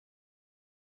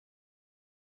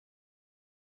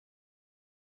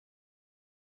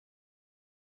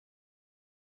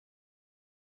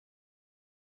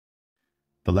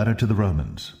The Letter to the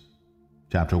Romans,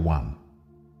 Chapter 1.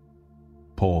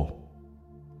 Paul,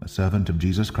 a servant of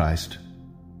Jesus Christ,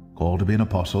 called to be an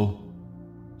apostle,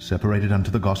 separated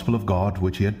unto the gospel of God,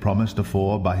 which he had promised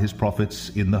afore by his prophets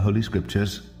in the Holy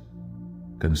Scriptures,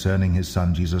 concerning his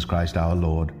Son Jesus Christ our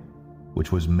Lord,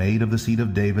 which was made of the seed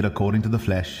of David according to the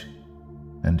flesh,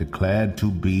 and declared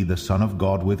to be the Son of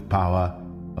God with power,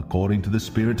 according to the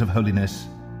Spirit of holiness,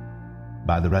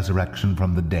 by the resurrection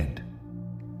from the dead,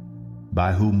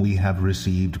 by whom we have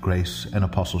received grace and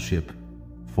apostleship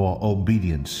for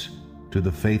obedience to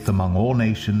the faith among all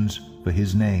nations for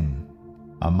his name,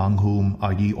 among whom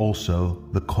are ye also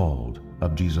the called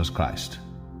of Jesus Christ.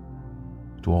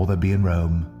 To all that be in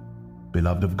Rome,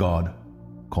 beloved of God,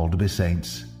 called to be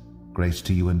saints, grace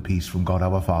to you and peace from God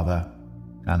our Father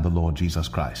and the Lord Jesus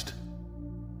Christ.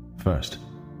 First,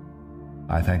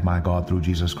 I thank my God through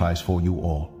Jesus Christ for you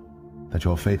all, that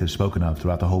your faith is spoken of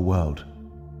throughout the whole world.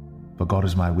 For God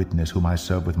is my witness, whom I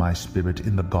serve with my spirit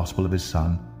in the gospel of his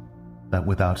Son, that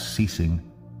without ceasing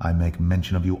I make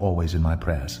mention of you always in my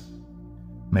prayers,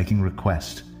 making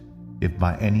request, if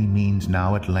by any means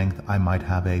now at length I might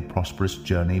have a prosperous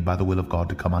journey by the will of God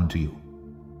to come unto you.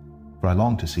 For I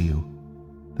long to see you,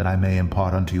 that I may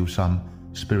impart unto you some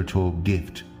spiritual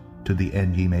gift, to the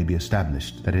end ye may be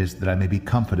established, that is, that I may be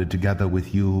comforted together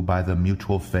with you by the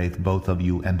mutual faith both of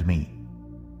you and me.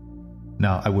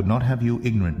 Now I would not have you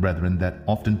ignorant, brethren, that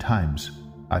oftentimes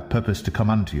I purposed to come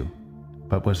unto you,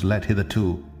 but was let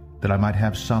hitherto, that I might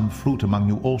have some fruit among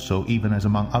you also, even as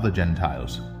among other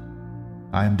Gentiles.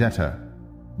 I am debtor,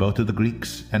 both to the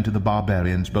Greeks and to the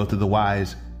barbarians, both to the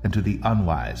wise and to the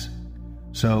unwise.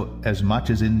 So, as much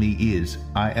as in me is,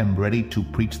 I am ready to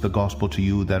preach the gospel to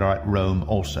you that are at Rome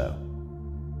also.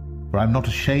 For I am not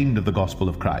ashamed of the gospel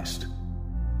of Christ.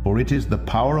 For it is the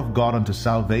power of God unto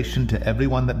salvation to every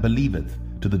one that believeth,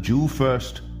 to the Jew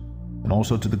first, and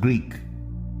also to the Greek.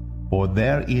 For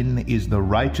therein is the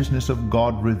righteousness of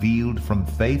God revealed from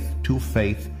faith to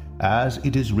faith, as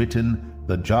it is written,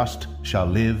 the just shall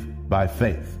live by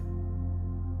faith.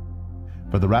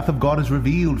 For the wrath of God is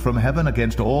revealed from heaven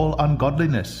against all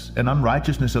ungodliness and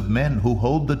unrighteousness of men who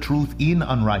hold the truth in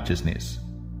unrighteousness,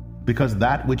 because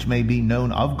that which may be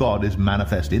known of God is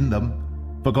manifest in them,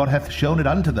 for God hath shown it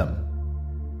unto them.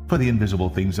 For the invisible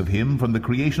things of him from the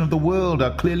creation of the world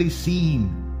are clearly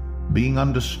seen, being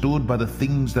understood by the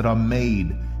things that are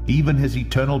made, even his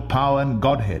eternal power and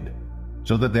Godhead,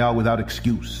 so that they are without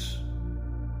excuse.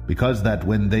 Because that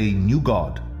when they knew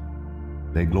God,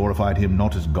 they glorified him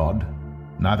not as God,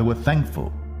 neither were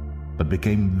thankful, but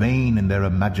became vain in their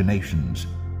imaginations,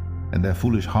 and their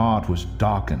foolish heart was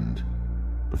darkened.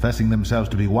 Professing themselves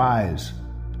to be wise,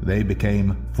 they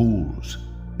became fools,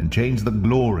 and changed the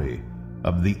glory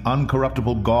of the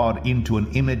uncorruptible God into an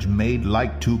image made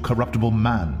like to corruptible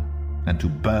man, and to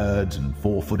birds and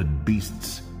four-footed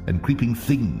beasts and creeping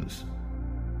things.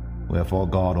 Wherefore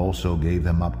God also gave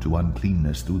them up to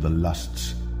uncleanness through the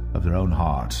lusts of their own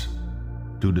hearts,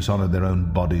 to dishonor their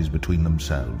own bodies between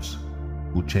themselves,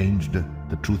 who changed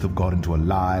the truth of God into a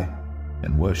lie,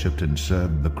 and worshipped and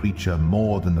served the creature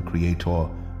more than the Creator,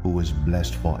 who is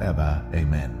blessed forever.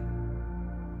 Amen.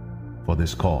 For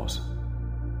this cause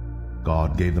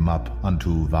God gave them up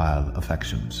unto vile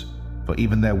affections. For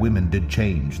even their women did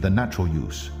change the natural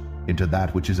use into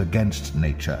that which is against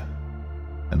nature,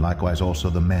 and likewise also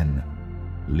the men,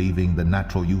 leaving the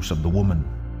natural use of the woman,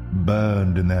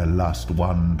 burned in their lust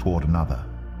one toward another,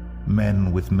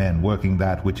 men with men, working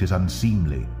that which is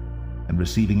unseemly, and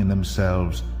receiving in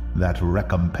themselves that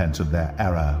recompense of their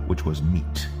error which was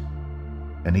meet.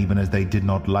 And even as they did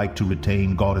not like to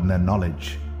retain God in their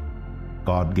knowledge,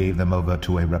 God gave them over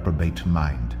to a reprobate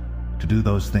mind, to do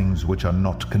those things which are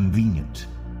not convenient,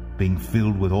 being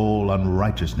filled with all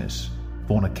unrighteousness,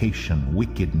 fornication,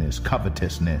 wickedness,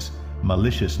 covetousness,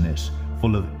 maliciousness,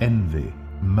 full of envy,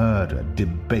 murder,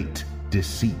 debate,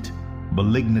 deceit,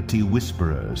 malignity,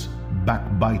 whisperers,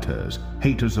 backbiters,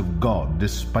 haters of God,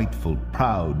 despiteful,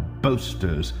 proud,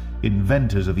 boasters,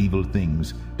 inventors of evil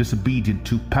things, disobedient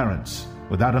to parents,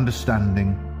 without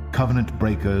understanding, covenant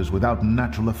breakers, without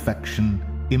natural affection,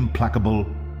 implacable,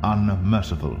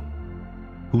 unmerciful,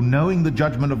 who knowing the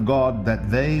judgment of God,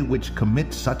 that they which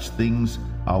commit such things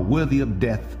are worthy of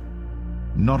death,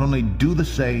 not only do the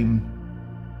same,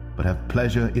 but have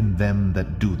pleasure in them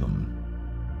that do them.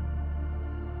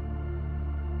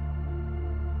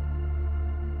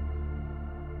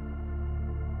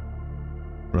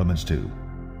 Romans 2.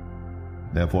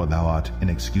 Therefore thou art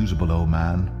inexcusable, O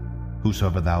man,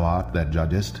 whosoever thou art that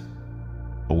judgest.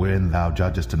 For wherein thou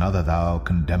judgest another, thou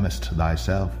condemnest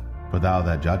thyself, for thou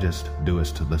that judgest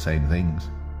doest the same things.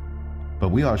 But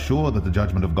we are sure that the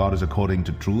judgment of God is according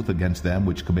to truth against them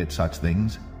which commit such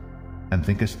things. And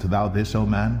thinkest thou this, O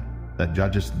man, that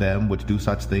judgest them which do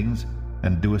such things,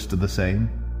 and doest the same,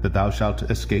 that thou shalt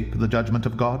escape the judgment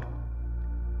of God?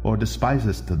 Or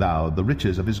despisest thou the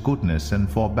riches of his goodness and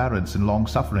forbearance and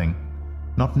long-suffering,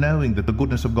 not knowing that the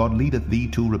goodness of God leadeth thee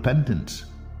to repentance?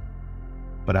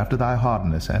 But after thy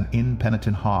hardness and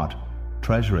impenitent heart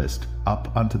treasurest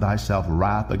up unto thyself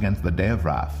wrath against the day of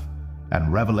wrath,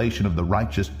 and revelation of the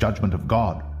righteous judgment of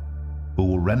God, who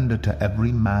will render to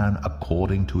every man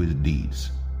according to his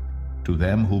deeds. To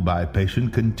them who by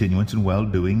patient continuance in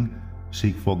well-doing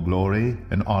seek for glory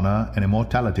and honor and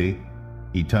immortality,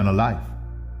 eternal life.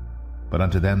 But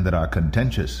unto them that are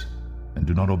contentious, and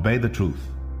do not obey the truth,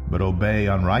 but obey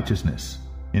unrighteousness,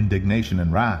 indignation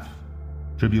and wrath,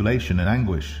 tribulation and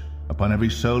anguish, upon every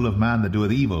soul of man that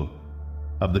doeth evil,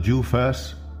 of the Jew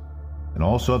first, and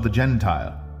also of the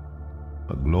Gentile.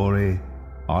 But glory,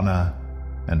 honor,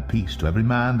 and peace to every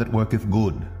man that worketh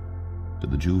good, to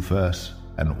the Jew first,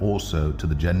 and also to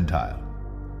the Gentile.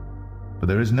 For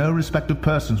there is no respect of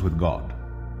persons with God.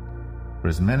 For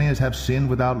as many as have sinned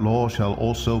without law shall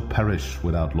also perish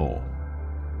without law.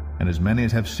 And as many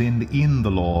as have sinned in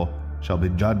the law shall be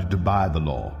judged by the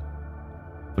law.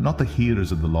 For not the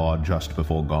hearers of the law are just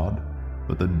before God,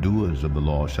 but the doers of the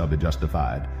law shall be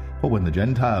justified. For when the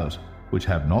Gentiles, which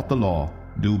have not the law,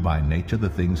 do by nature the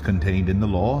things contained in the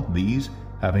law, these,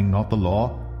 having not the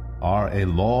law, are a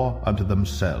law unto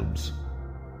themselves,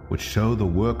 which show the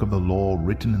work of the law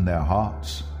written in their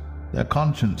hearts, their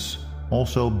conscience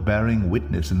also bearing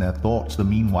witness in their thoughts, the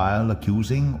meanwhile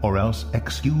accusing or else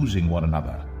excusing one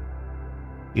another.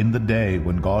 In the day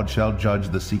when God shall judge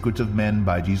the secrets of men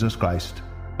by Jesus Christ,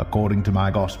 according to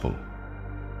my gospel.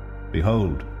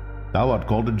 Behold, thou art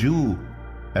called a Jew,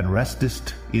 and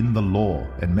restest in the law,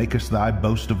 and makest thy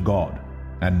boast of God,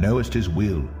 and knowest his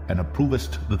will, and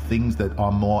approvest the things that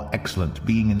are more excellent,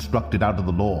 being instructed out of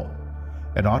the law,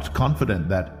 and art confident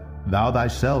that thou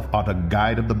thyself art a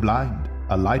guide of the blind,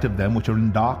 a light of them which are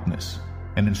in darkness,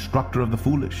 an instructor of the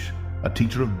foolish, a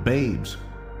teacher of babes,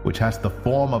 which hast the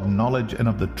form of knowledge and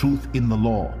of the truth in the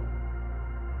law.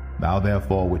 Thou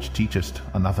therefore which teachest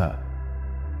another,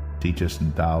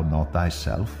 teachest thou not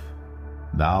thyself?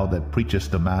 Thou that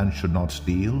preachest a man should not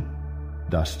steal,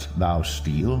 dost thou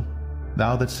steal?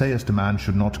 Thou that sayest a man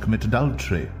should not commit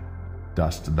adultery,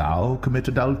 dost thou commit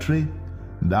adultery?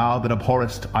 Thou that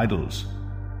abhorrest idols,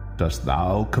 dost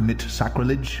thou commit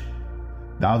sacrilege?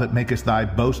 Thou that makest thy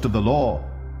boast of the law,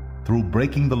 through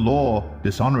breaking the law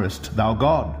dishonorest thou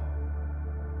God.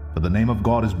 For the name of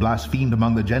God is blasphemed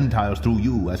among the Gentiles through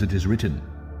you, as it is written,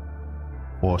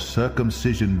 For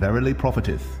circumcision verily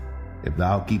profiteth, if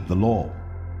thou keep the law.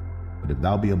 But if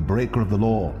thou be a breaker of the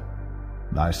law,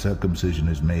 thy circumcision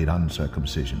is made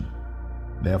uncircumcision.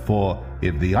 Therefore,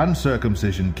 if the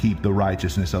uncircumcision keep the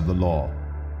righteousness of the law,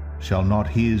 shall not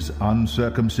his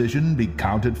uncircumcision be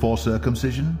counted for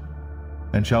circumcision?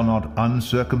 And shall not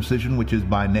uncircumcision which is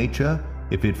by nature,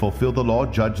 if it fulfill the law,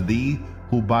 judge thee,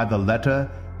 who by the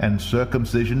letter and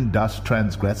circumcision dost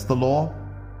transgress the law?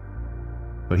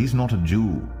 For he is not a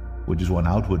Jew, which is one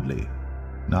outwardly,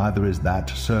 neither is that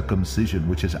circumcision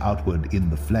which is outward in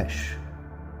the flesh.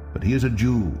 But he is a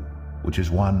Jew, which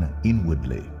is one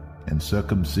inwardly, and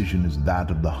circumcision is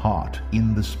that of the heart,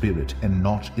 in the spirit, and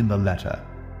not in the letter,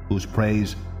 whose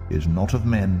praise is not of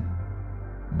men,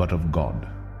 but of God.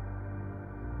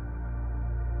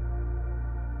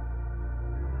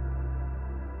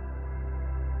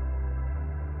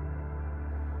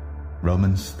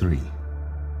 Romans 3.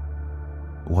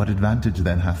 What advantage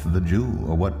then hath the Jew,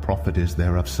 or what profit is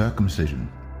there of circumcision?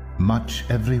 Much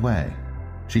every way,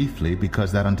 chiefly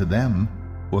because that unto them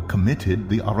were committed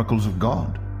the oracles of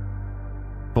God.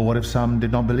 For what if some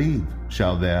did not believe?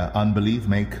 Shall their unbelief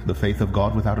make the faith of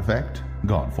God without effect?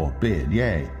 God forbid,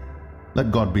 yea.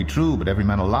 Let God be true, but every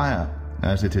man a liar,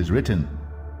 as it is written,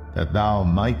 that thou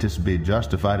mightest be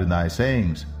justified in thy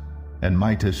sayings, and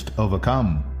mightest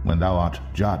overcome when thou art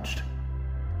judged.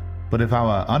 But if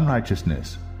our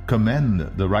unrighteousness commend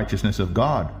the righteousness of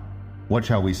God, what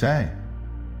shall we say?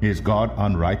 Is God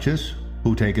unrighteous,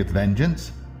 who taketh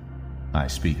vengeance? I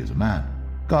speak as a man.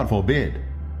 God forbid.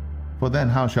 For then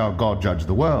how shall God judge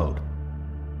the world?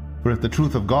 For if the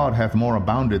truth of God hath more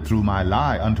abounded through my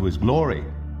lie unto his glory,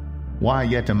 why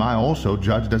yet am I also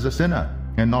judged as a sinner,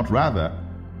 and not rather,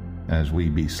 as we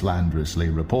be slanderously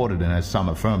reported, and as some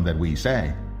affirm that we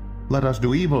say, Let us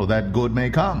do evil that good may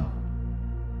come,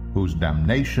 whose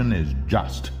damnation is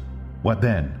just. What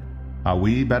then? Are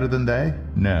we better than they?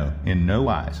 No, in no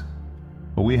wise.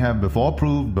 For we have before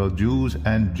proved, both Jews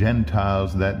and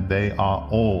Gentiles, that they are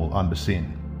all under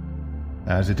sin.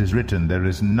 As it is written, there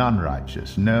is none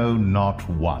righteous, no, not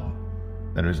one.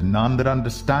 There is none that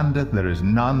understandeth, there is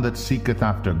none that seeketh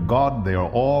after God. They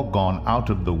are all gone out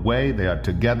of the way, they are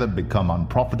together become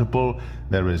unprofitable.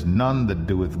 There is none that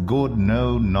doeth good,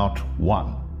 no, not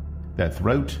one. Their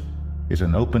throat is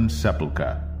an open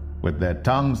sepulchre. With their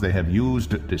tongues they have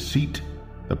used deceit.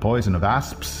 The poison of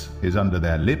asps is under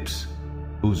their lips,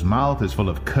 whose mouth is full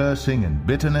of cursing and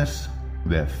bitterness.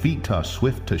 Their feet are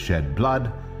swift to shed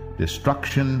blood.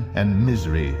 Destruction and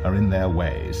misery are in their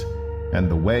ways, and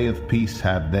the way of peace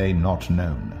have they not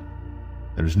known.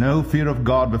 There is no fear of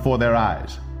God before their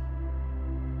eyes.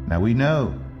 Now we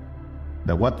know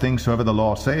that what things soever the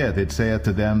law saith, it saith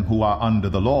to them who are under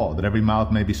the law, that every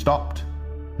mouth may be stopped,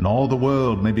 and all the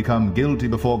world may become guilty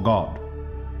before God.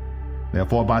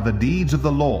 Therefore by the deeds of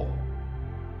the law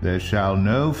there shall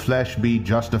no flesh be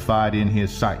justified in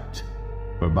his sight,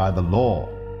 for by the law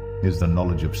is the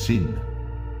knowledge of sin.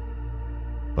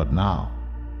 But now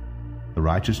the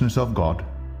righteousness of God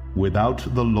without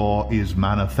the law is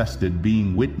manifested,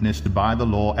 being witnessed by the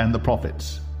law and the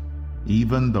prophets,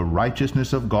 even the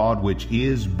righteousness of God which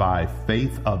is by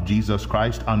faith of Jesus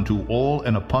Christ unto all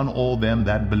and upon all them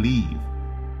that believe.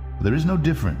 There is no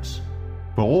difference,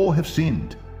 for all have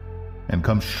sinned and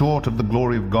come short of the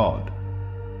glory of God,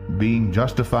 being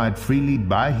justified freely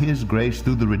by his grace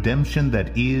through the redemption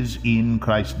that is in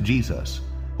Christ Jesus,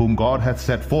 whom God hath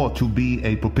set forth to be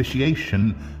a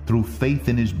propitiation through faith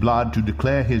in his blood, to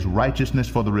declare his righteousness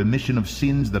for the remission of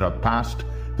sins that are past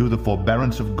through the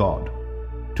forbearance of God.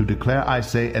 To declare, I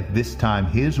say, at this time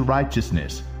his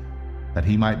righteousness, that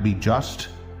he might be just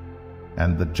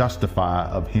and the justifier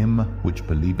of him which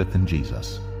believeth in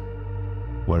Jesus.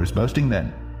 Whereas boasting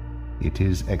then, it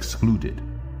is excluded.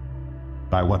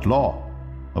 By what law?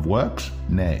 Of works?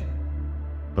 Nay,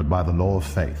 but by the law of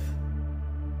faith.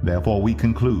 Therefore we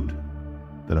conclude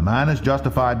that a man is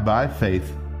justified by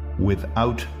faith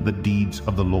without the deeds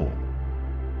of the law.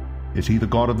 Is he the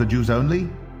God of the Jews only?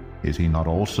 Is he not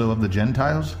also of the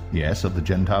Gentiles? Yes, of the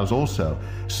Gentiles also,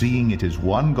 seeing it is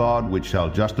one God which shall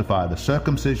justify the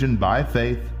circumcision by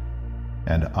faith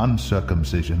and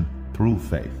uncircumcision through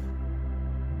faith.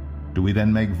 Do we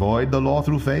then make void the law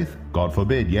through faith? God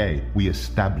forbid, yea, we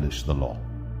establish the law.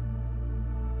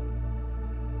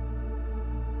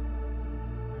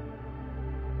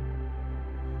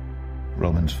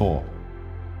 Romans 4.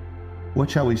 What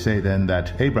shall we say then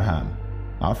that Abraham,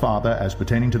 our father, as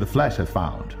pertaining to the flesh, hath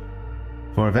found?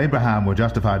 For if Abraham were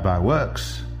justified by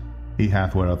works, he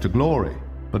hath whereof to glory,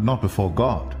 but not before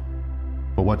God.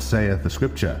 For what saith the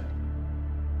Scripture?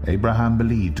 Abraham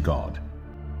believed God,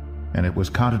 and it was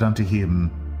counted unto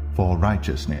him for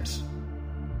righteousness.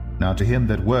 Now to him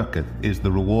that worketh is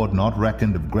the reward not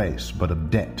reckoned of grace, but of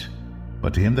debt.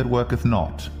 But to him that worketh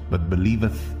not, but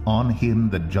believeth on him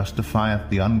that justifieth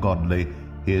the ungodly,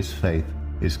 his faith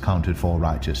is counted for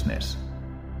righteousness.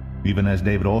 Even as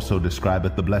David also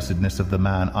describeth the blessedness of the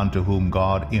man unto whom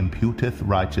God imputeth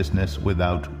righteousness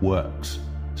without works,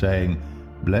 saying,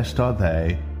 Blessed are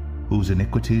they whose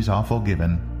iniquities are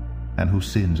forgiven, and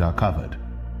whose sins are covered.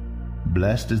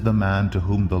 Blessed is the man to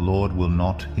whom the Lord will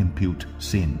not impute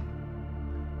sin.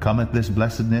 Cometh this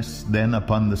blessedness then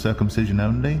upon the circumcision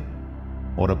only,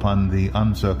 or upon the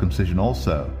uncircumcision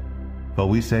also? For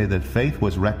we say that faith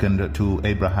was reckoned to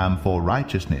Abraham for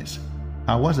righteousness.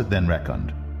 How was it then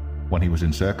reckoned? When he was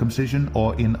in circumcision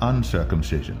or in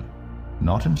uncircumcision?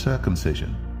 Not in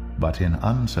circumcision, but in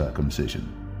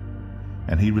uncircumcision.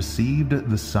 And he received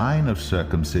the sign of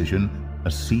circumcision,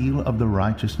 a seal of the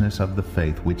righteousness of the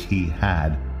faith which he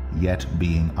had, yet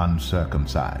being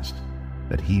uncircumcised,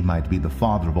 that he might be the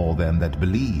father of all them that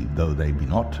believe, though they be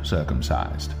not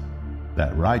circumcised,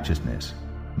 that righteousness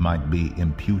might be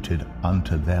imputed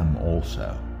unto them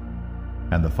also,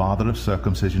 and the father of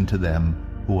circumcision to them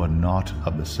who are not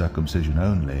of the circumcision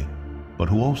only, but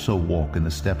who also walk in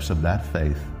the steps of that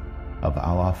faith of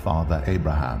our father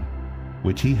Abraham,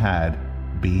 which he had,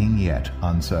 being yet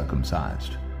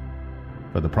uncircumcised.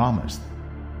 For the promise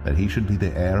that he should be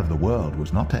the heir of the world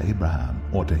was not to Abraham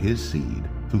or to his seed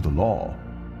through the law,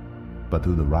 but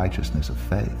through the righteousness of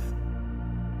faith.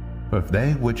 For if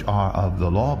they which are of the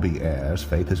law be heirs,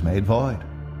 faith is made void,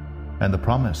 and the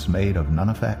promise made of none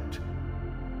effect,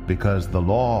 because the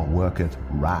law worketh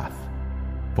wrath.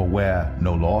 For where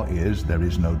no law is, there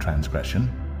is no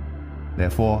transgression.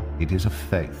 Therefore it is of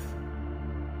faith,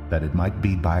 that it might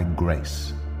be by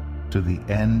grace, to the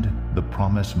end the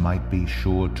promise might be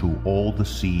sure to all the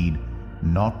seed,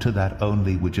 not to that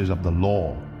only which is of the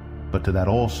law, but to that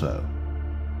also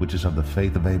which is of the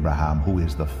faith of Abraham, who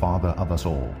is the father of us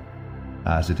all.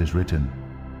 As it is written,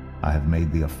 I have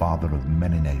made thee a father of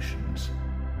many nations.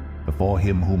 before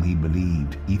him whom he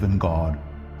believed, even God,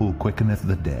 who quickeneth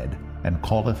the dead, and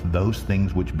calleth those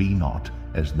things which be not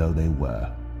as though they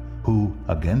were, who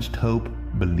against hope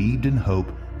believed in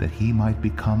hope that he might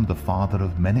become the father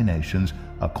of many nations,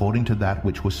 according to that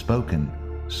which was spoken,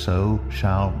 so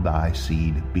shall thy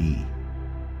seed be.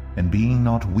 And being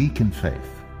not weak in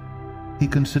faith, he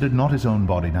considered not his own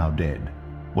body now dead,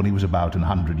 when he was about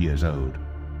 100 years old,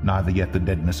 neither yet the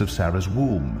deadness of Sarah's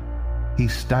womb. He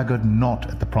staggered not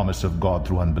at the promise of God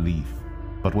through unbelief,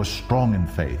 but was strong in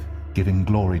faith, giving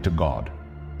glory to God,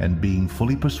 and being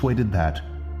fully persuaded that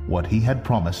what he had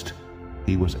promised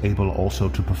he was able also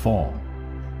to perform,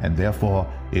 and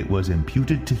therefore it was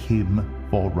imputed to him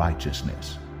for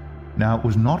righteousness. Now it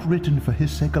was not written for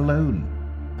his sake alone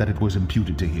that it was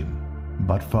imputed to him,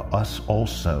 but for us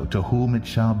also, to whom it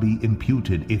shall be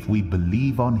imputed if we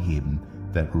believe on him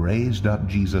that raised up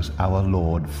Jesus our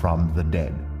Lord from the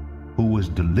dead, who was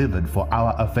delivered for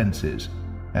our offenses,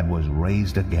 and was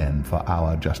raised again for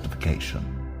our justification.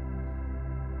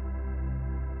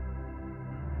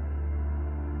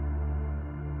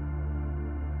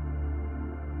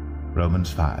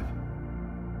 Romans 5.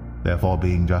 Therefore,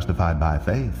 being justified by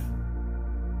faith,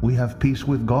 we have peace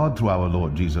with God through our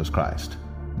Lord Jesus Christ,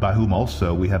 by whom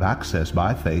also we have access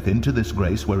by faith into this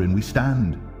grace wherein we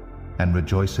stand, and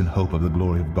rejoice in hope of the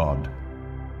glory of God.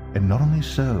 And not only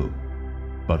so,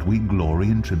 but we glory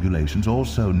in tribulations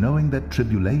also, knowing that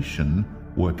tribulation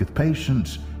worketh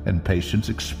patience, and patience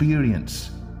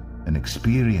experience, and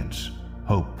experience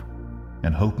hope,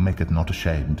 and hope maketh not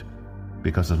ashamed,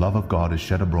 because the love of God is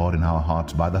shed abroad in our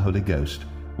hearts by the Holy Ghost,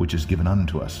 which is given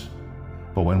unto us.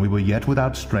 For when we were yet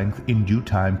without strength, in due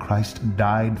time Christ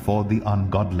died for the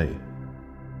ungodly.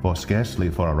 For scarcely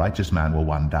for a righteous man will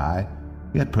one die,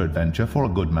 yet peradventure for a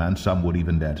good man some would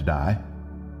even dare to die.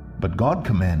 But God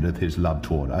commendeth his love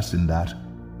toward us, in that,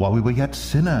 while we were yet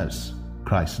sinners,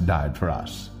 Christ died for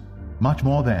us. Much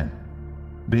more then,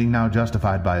 being now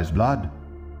justified by his blood,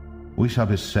 we shall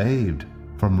be saved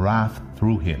from wrath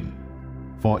through him.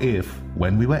 For if,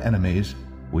 when we were enemies,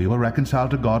 we were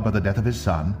reconciled to God by the death of his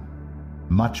Son,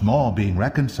 much more, being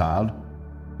reconciled,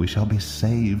 we shall be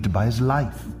saved by his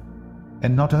life.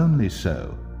 And not only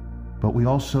so, but we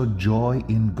also joy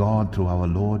in God through our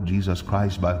Lord Jesus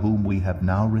Christ, by whom we have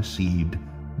now received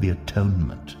the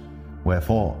atonement.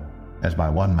 Wherefore, as by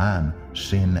one man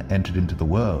sin entered into the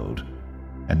world,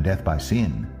 and death by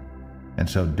sin, and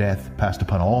so death passed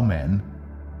upon all men,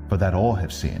 for that all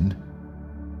have sinned.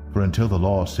 For until the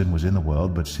law, sin was in the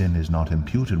world, but sin is not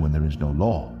imputed when there is no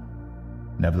law.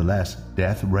 Nevertheless,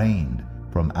 death reigned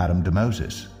from Adam to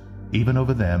Moses, even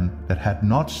over them that had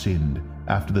not sinned,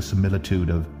 after the similitude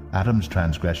of Adam's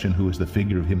transgression, who is the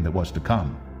figure of him that was to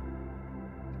come.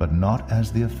 But not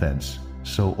as the offense,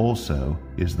 so also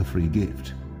is the free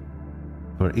gift.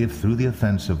 For if through the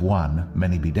offense of one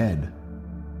many be dead,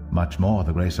 much more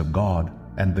the grace of God,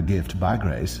 and the gift by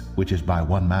grace, which is by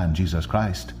one man Jesus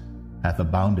Christ, hath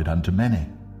abounded unto many.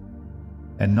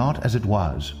 And not as it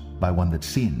was by one that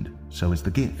sinned, so is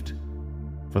the gift.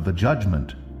 For the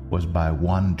judgment was by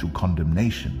one to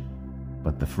condemnation,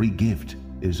 but the free gift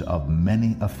is of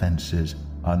many offenses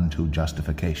unto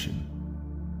justification.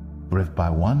 For if by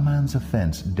one man's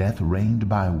offense death reigned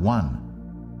by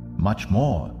one, much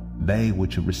more they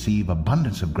which receive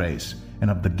abundance of grace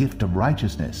and of the gift of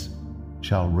righteousness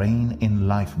shall reign in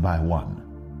life by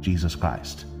one, Jesus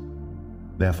Christ.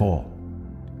 Therefore,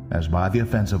 as by the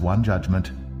offense of one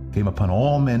judgment came upon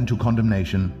all men to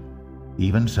condemnation,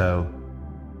 even so,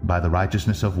 by the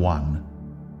righteousness of one,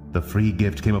 the free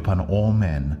gift came upon all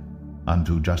men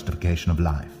unto justification of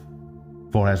life.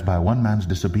 For as by one man's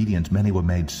disobedience many were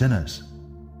made sinners,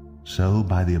 so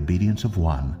by the obedience of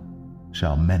one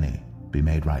shall many be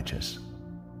made righteous.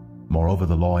 Moreover,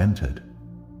 the law entered,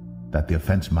 that the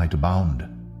offense might abound.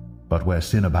 But where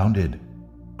sin abounded,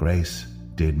 grace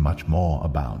did much more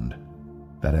abound,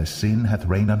 that as sin hath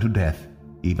reigned unto death,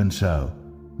 even so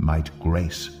might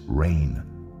grace reign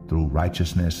through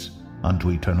righteousness unto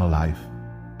eternal life,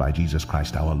 by Jesus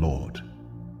Christ our Lord.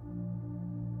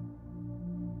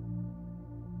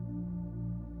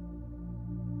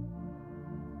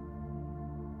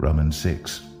 Romans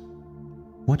 6.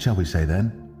 What shall we say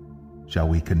then? Shall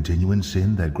we continue in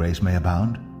sin that grace may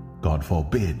abound? God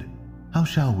forbid. How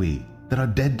shall we, that are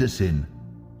dead to sin,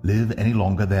 live any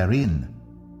longer therein?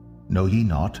 Know ye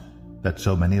not that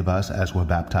so many of us as were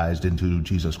baptized into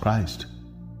Jesus Christ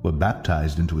were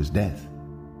baptized into his death?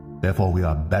 Therefore we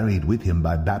are buried with him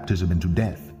by baptism into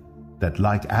death, that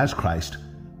like as Christ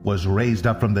was raised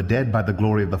up from the dead by the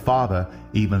glory of the Father,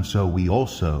 even so we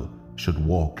also should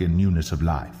walk in newness of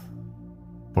life.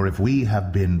 For if we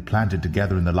have been planted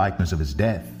together in the likeness of his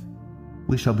death,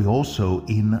 we shall be also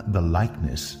in the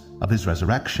likeness of his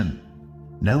resurrection.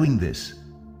 Knowing this,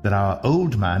 that our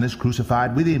old man is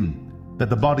crucified with him, that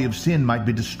the body of sin might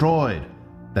be destroyed,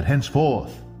 that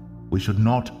henceforth we should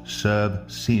not serve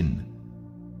sin.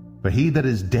 For he that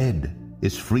is dead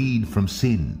is freed from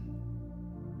sin.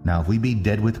 Now if we be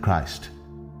dead with Christ,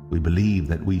 we believe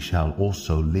that we shall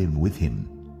also live with him,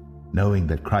 knowing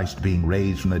that Christ being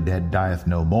raised from the dead dieth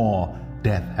no more,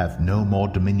 death hath no more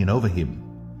dominion over him.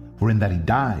 For in that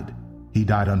he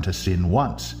died unto sin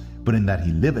once, but in that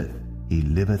he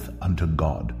liveth unto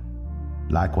God.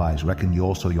 Likewise reckon ye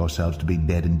also yourselves to be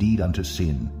dead indeed unto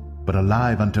sin, but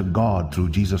alive unto God through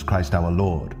Jesus Christ our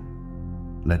Lord.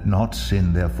 Let not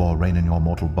sin therefore reign in your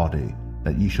mortal body,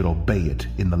 that ye should obey it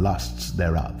in the lusts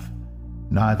thereof.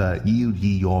 Neither yield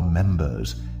ye your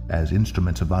members as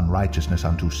instruments of unrighteousness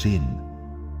unto sin,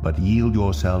 but yield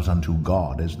yourselves unto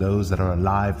God as those that are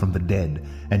alive from the dead,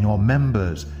 and your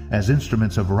members as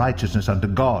instruments of righteousness unto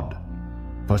God.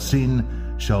 For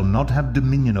sin shall not have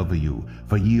dominion over you,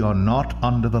 for ye are not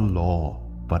under the law,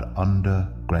 but under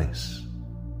grace.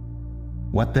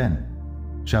 What then?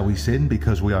 Shall we sin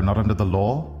because we are not under the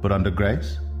law, but under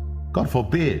grace? God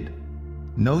forbid.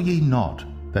 Know ye not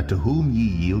that to whom ye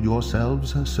yield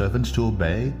yourselves servants to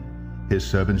obey, his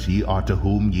servants ye are to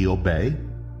whom ye obey,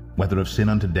 whether of sin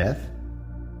unto death,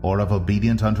 or of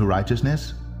obedience unto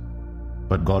righteousness?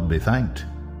 But God be thanked,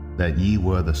 that ye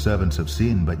were the servants of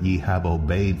sin, but ye have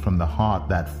obeyed from the heart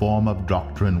that form of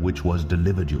doctrine which was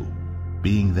delivered you.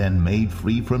 Being then made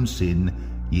free from sin,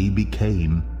 ye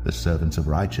became the servants of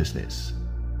righteousness.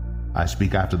 I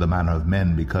speak after the manner of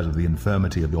men because of the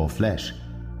infirmity of your flesh.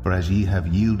 For as ye have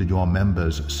yielded your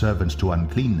members servants to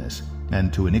uncleanness,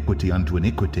 and to iniquity unto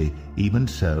iniquity, even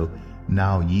so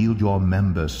now yield your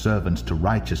members servants to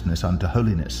righteousness unto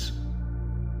holiness.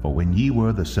 For when ye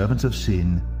were the servants of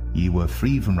sin, ye were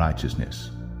free from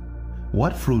righteousness.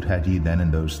 What fruit had ye then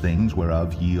in those things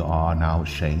whereof ye are now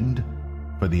ashamed?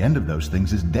 For the end of those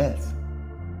things is death.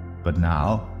 But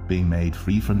now, being made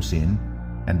free from sin,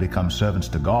 and become servants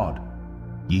to God,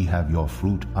 ye have your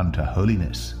fruit unto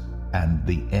holiness, and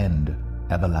the end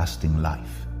everlasting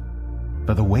life.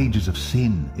 For the wages of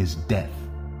sin is death,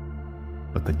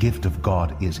 but the gift of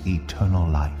God is eternal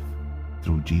life,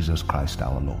 through Jesus Christ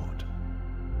our Lord.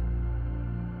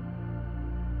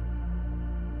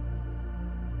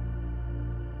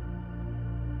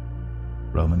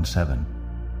 Romans 7.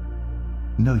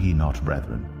 Know ye not,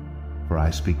 brethren, for I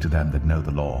speak to them that know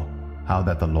the law, how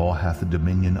that the law hath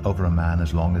dominion over a man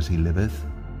as long as he liveth?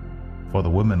 For the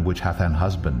woman which hath an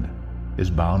husband is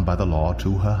bound by the law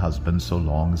to her husband so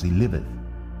long as he liveth.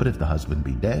 But if the husband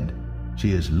be dead,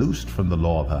 she is loosed from the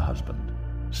law of her husband.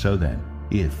 So then,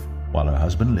 if, while her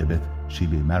husband liveth, she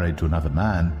be married to another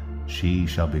man, she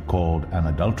shall be called an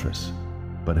adulteress.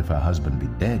 But if her husband be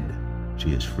dead,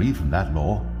 she is free from that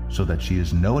law, so that she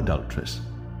is no adulteress,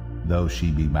 though she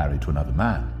be married to another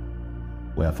man.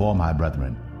 Wherefore, my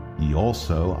brethren, ye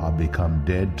also are become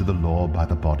dead to the law by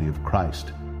the body of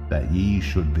Christ, that ye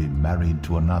should be married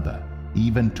to another,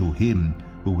 even to him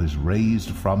who is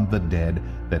raised from the dead,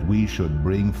 that we should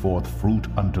bring forth fruit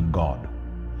unto God.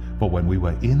 For when we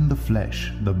were in the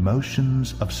flesh, the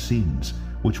motions of sins,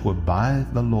 which were by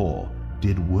the law,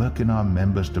 did work in our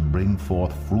members to bring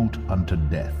forth fruit unto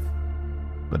death.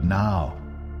 But now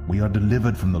we are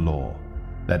delivered from the law,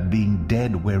 that being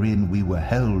dead wherein we were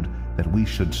held, that we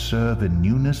should serve in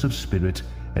newness of spirit,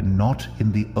 and not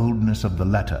in the oldness of the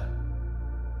letter.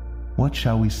 What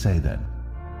shall we say then?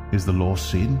 Is the law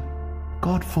sin?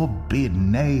 God forbid,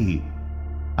 nay.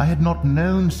 I had not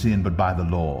known sin but by the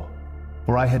law,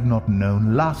 for I had not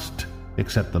known lust,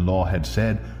 except the law had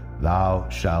said, Thou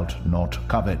shalt not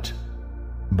covet.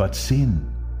 But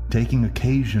sin, taking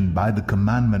occasion by the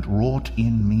commandment, wrought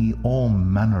in me all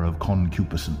manner of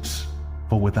concupiscence.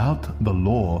 For without the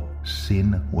law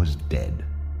sin was dead.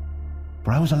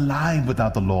 For I was alive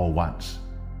without the law once,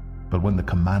 but when the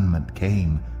commandment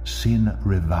came, sin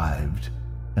revived,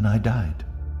 and I died.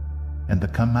 And the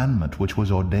commandment which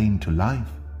was ordained to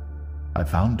life, I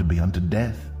found to be unto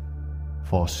death.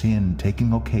 For sin,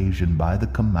 taking occasion by the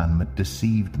commandment,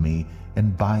 deceived me,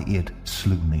 and by it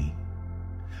slew me.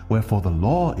 Wherefore the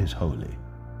law is holy,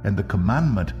 and the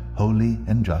commandment holy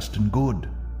and just and good.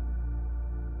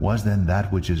 Was then that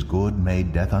which is good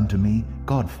made death unto me?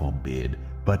 God forbid.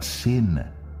 But sin,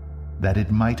 that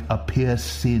it might appear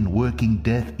sin, working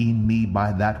death in me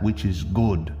by that which is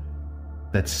good,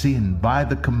 that sin by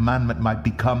the commandment might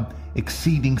become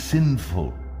exceeding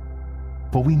sinful.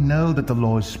 For we know that the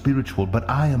law is spiritual, but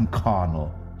I am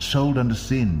carnal, sold unto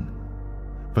sin.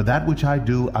 For that which I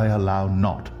do I allow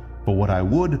not, for what I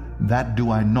would, that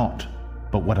do I not.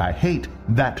 but what I hate,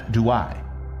 that do I.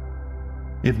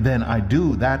 If then I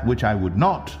do that which I would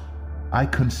not, I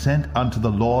consent unto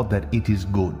the law that it is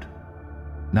good.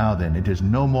 Now then, it is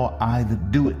no more I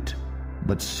that do it,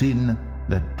 but sin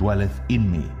that dwelleth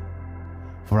in me.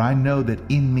 For I know that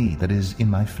in me, that is, in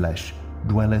my flesh,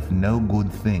 dwelleth no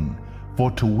good thing.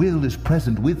 For to will is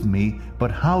present with me,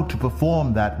 but how to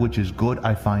perform that which is good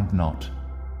I find not.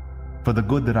 For the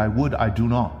good that I would I do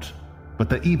not, but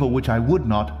the evil which I would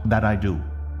not, that I do.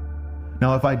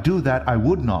 Now if I do that I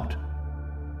would not,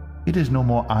 it is no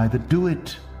more I that do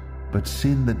it, but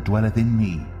sin that dwelleth in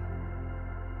me.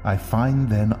 I find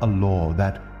then a law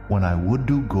that, when I would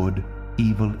do good,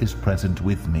 evil is present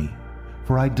with me.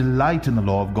 For I delight in the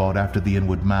law of God after the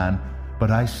inward man,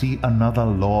 but I see another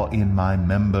law in my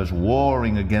members,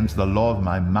 warring against the law of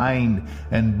my mind,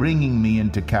 and bringing me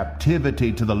into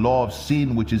captivity to the law of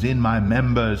sin which is in my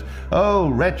members. O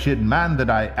wretched man that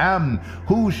I am,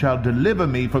 who shall deliver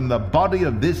me from the body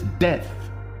of this death?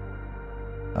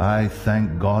 I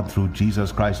thank God through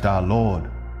Jesus Christ our Lord.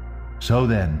 So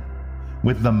then,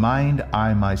 with the mind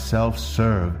I myself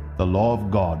serve the law of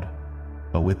God,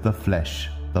 but with the flesh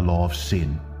the law of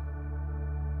sin.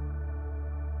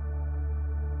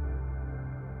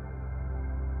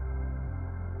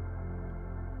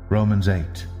 Romans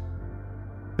 8.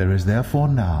 There is therefore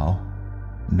now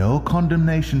no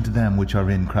condemnation to them which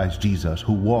are in Christ Jesus,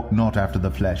 who walk not after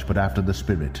the flesh, but after the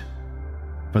Spirit.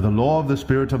 For the law of the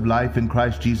Spirit of life in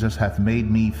Christ Jesus hath made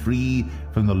me free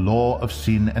from the law of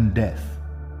sin and death.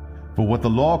 For what the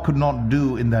law could not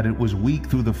do, in that it was weak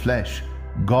through the flesh,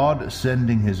 God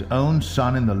sending his own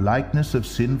Son in the likeness of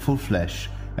sinful flesh,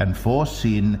 and for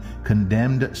sin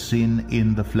condemned sin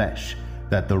in the flesh,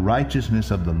 that the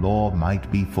righteousness of the law might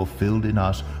be fulfilled in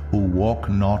us, who walk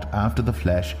not after the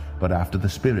flesh, but after the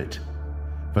Spirit.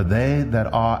 For they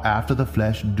that are after the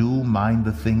flesh do mind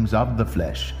the things of the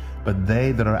flesh, but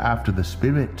they that are after the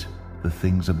Spirit, the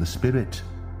things of the Spirit.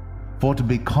 For to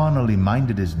be carnally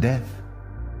minded is death,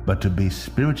 but to be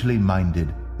spiritually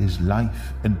minded is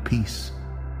life and peace.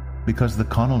 Because the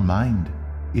carnal mind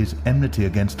is enmity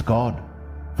against God,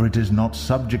 for it is not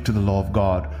subject to the law of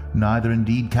God, neither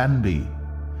indeed can be.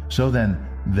 So then,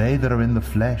 they that are in the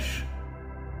flesh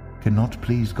cannot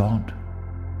please God.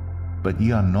 But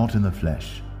ye are not in the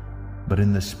flesh, but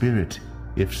in the Spirit,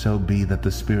 if so be that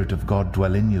the Spirit of God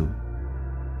dwell in you.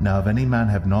 Now if any man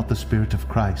have not the Spirit of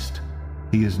Christ,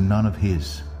 he is none of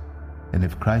his. And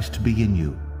if Christ be in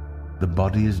you, the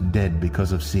body is dead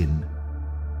because of sin,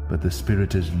 but the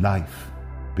Spirit is life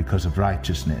because of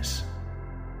righteousness.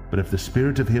 But if the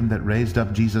Spirit of him that raised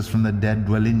up Jesus from the dead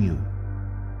dwell in you,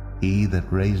 he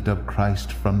that raised up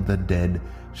Christ from the dead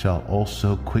shall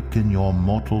also quicken your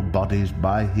mortal bodies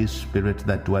by his Spirit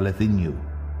that dwelleth in you.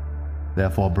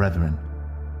 Therefore, brethren,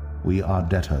 we are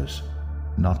debtors,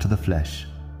 not to the flesh,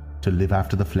 to live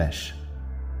after the flesh.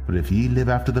 For if ye live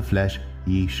after the flesh,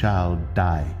 ye shall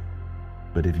die.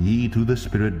 But if ye through the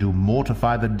Spirit do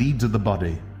mortify the deeds of the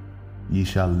body, ye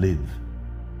shall live.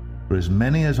 For as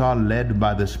many as are led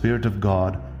by the Spirit of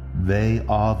God, they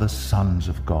are the sons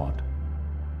of God.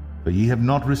 For ye have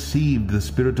not received the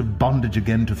spirit of bondage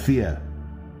again to fear,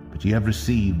 but ye have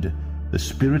received the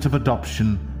Spirit of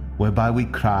adoption, whereby we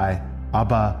cry,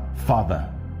 Abba, Father.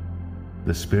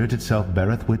 The Spirit itself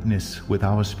beareth witness with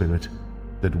our spirit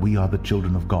that we are the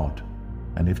children of God.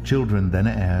 And if children, then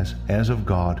heirs, heirs of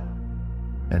God,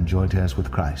 and joint heirs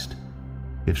with Christ,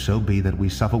 if so be that we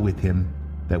suffer with him,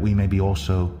 that we may be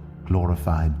also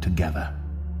glorified together.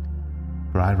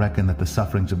 For I reckon that the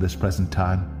sufferings of this present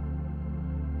time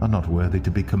are not worthy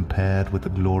to be compared with the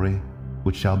glory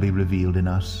which shall be revealed in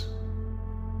us.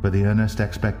 For the earnest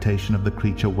expectation of the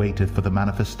creature waiteth for the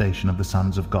manifestation of the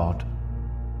sons of God.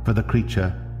 For the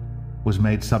creature was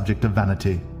made subject to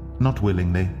vanity, not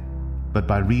willingly, but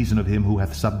by reason of him who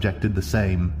hath subjected the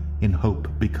same, in hope,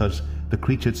 because the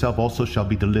creature itself also shall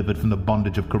be delivered from the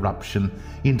bondage of corruption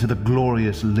into the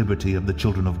glorious liberty of the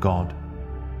children of God.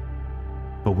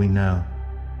 For we know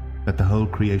that the whole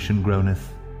creation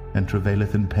groaneth and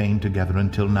travaileth in pain together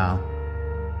until now.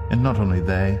 And not only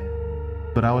they,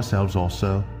 but ourselves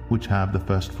also, which have the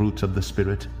first fruits of the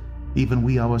Spirit, even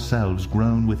we ourselves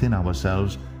groan within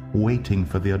ourselves, waiting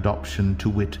for the adoption, to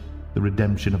wit, the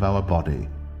redemption of our body.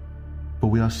 For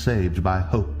we are saved by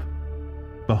hope.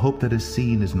 For hope that is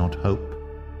seen is not hope.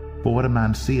 For what a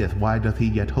man seeth, why doth he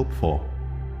yet hope for?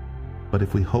 But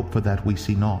if we hope for that we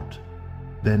see not,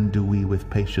 then do we with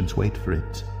patience wait for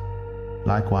it.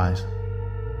 Likewise,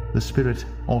 the Spirit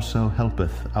also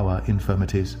helpeth our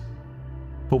infirmities.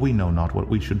 For we know not what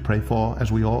we should pray for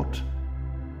as we ought,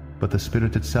 but the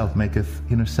Spirit itself maketh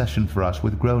intercession for us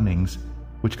with groanings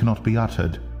which cannot be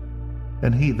uttered.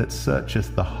 And he that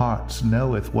searcheth the hearts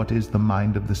knoweth what is the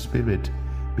mind of the Spirit,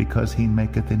 because he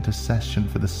maketh intercession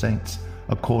for the saints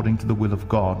according to the will of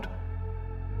God.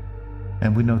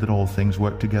 And we know that all things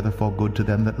work together for good to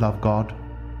them that love God,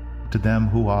 to them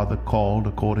who are the called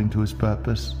according to his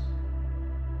purpose.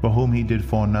 For whom he did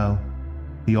foreknow,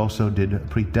 he also did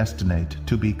predestinate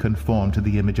to be conformed to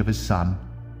the image of his Son,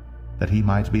 that he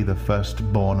might be the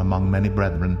firstborn among many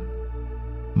brethren.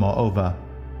 Moreover,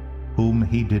 whom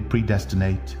he did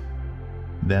predestinate,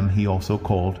 them he also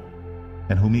called,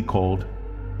 and whom he called,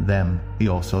 them he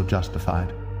also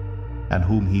justified, and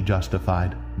whom he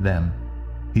justified, them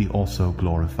he also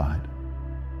glorified.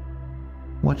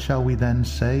 What shall we then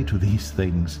say to these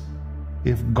things?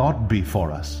 If God be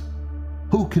for us,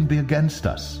 who can be against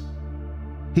us?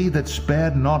 He that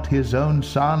spared not his own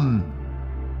Son,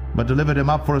 but delivered him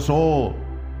up for us all,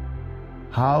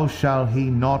 how shall he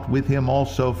not with him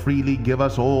also freely give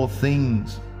us all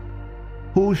things?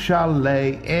 Who shall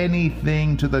lay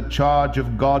anything to the charge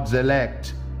of God's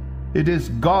elect? It is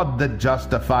God that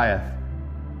justifieth.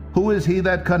 Who is he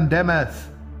that condemneth?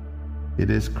 It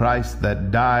is Christ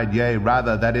that died, yea,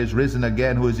 rather, that is risen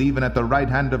again, who is even at the right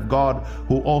hand of God,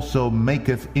 who also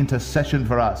maketh intercession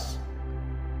for us.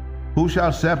 Who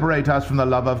shall separate us from the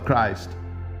love of Christ?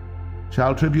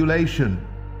 Shall tribulation,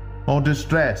 or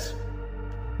distress,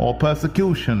 or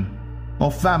persecution,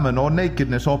 or famine, or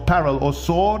nakedness, or peril, or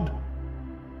sword?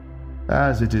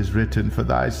 As it is written, for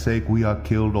thy sake we are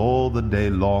killed all the day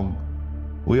long.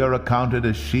 We are accounted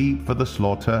as sheep for the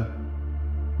slaughter.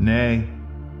 Nay,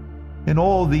 in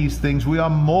all these things we are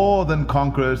more than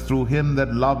conquerors through him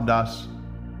that loved us.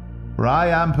 For I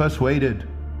am persuaded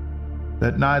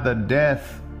that neither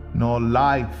death, nor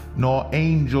life, nor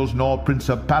angels, nor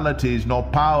principalities, nor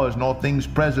powers, nor things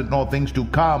present, nor things to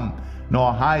come,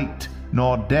 nor height,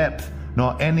 nor depth,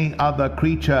 nor any other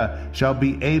creature shall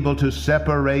be able to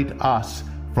separate us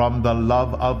from the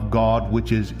love of God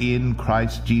which is in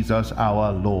Christ Jesus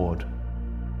our Lord.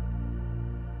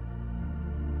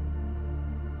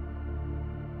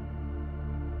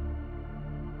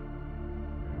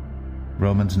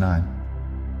 Romans 9.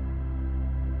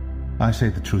 I say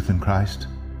the truth in Christ,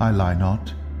 I lie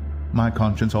not, my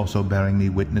conscience also bearing me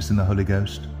witness in the Holy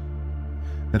Ghost,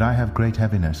 that I have great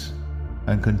heaviness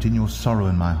and continual sorrow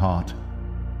in my heart.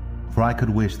 For I could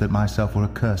wish that myself were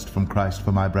accursed from Christ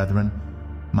for my brethren,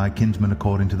 my kinsmen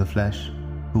according to the flesh,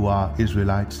 who are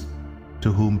Israelites,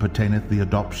 to whom pertaineth the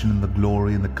adoption and the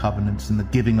glory and the covenants and the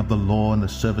giving of the law and the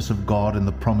service of God and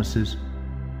the promises,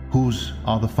 whose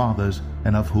are the fathers,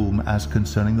 and of whom, as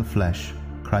concerning the flesh,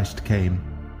 Christ came,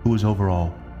 who is over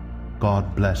all,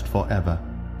 God blessed for ever.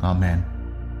 Amen.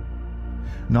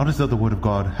 Not as though the word of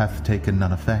God hath taken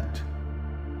none effect.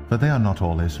 For they are not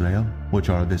all Israel, which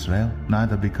are of Israel,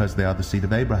 neither because they are the seed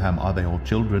of Abraham are they all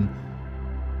children.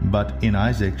 But in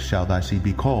Isaac shall thy seed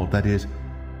be called, that is,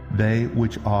 they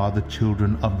which are the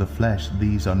children of the flesh,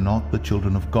 these are not the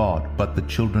children of God, but the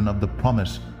children of the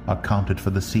promise are counted for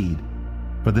the seed.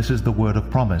 For this is the word of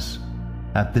promise,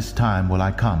 At this time will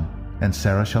I come, and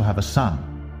Sarah shall have a son.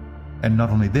 And not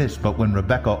only this, but when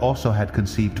Rebekah also had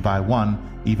conceived by one,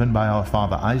 even by our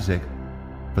father Isaac,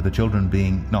 for the children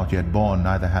being not yet born,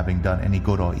 neither having done any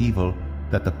good or evil,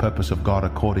 that the purpose of God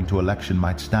according to election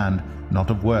might stand, not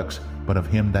of works, but of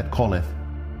him that calleth,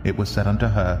 it was said unto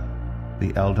her,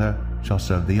 The elder shall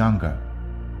serve the younger.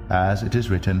 As it is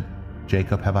written,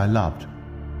 Jacob have I loved,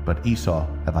 but Esau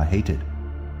have I hated.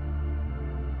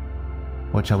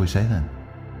 What shall we say then?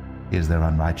 Is there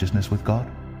unrighteousness with God?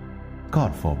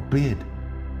 God forbid.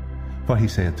 For he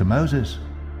saith to Moses,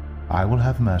 I will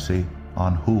have mercy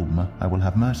on whom I will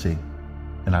have mercy,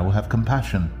 and I will have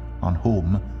compassion on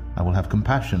whom I will have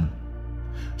compassion.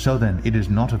 So then it is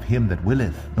not of him that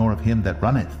willeth, nor of him that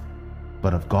runneth,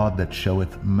 but of God that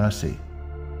showeth mercy.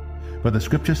 For the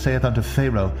scripture saith unto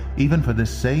Pharaoh, Even for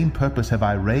this same purpose have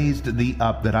I raised thee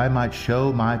up, that I might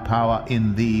show my power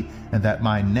in thee, and that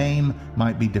my name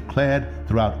might be declared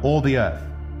throughout all the earth.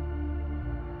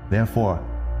 Therefore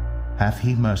hath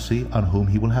he mercy on whom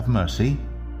he will have mercy,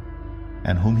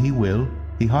 and whom he will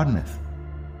he hardeneth.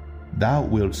 Thou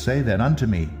wilt say then unto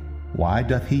me, Why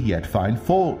doth he yet find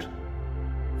fault?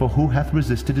 For who hath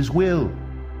resisted his will?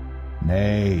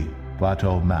 Nay, but,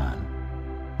 O man,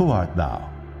 who art thou,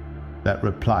 that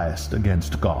repliest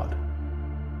against God?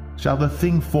 Shall the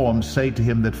thing formed say to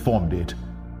him that formed it,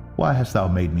 Why hast thou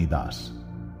made me thus?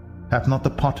 Hath not the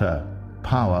potter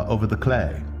power over the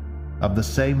clay, of the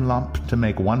same lump to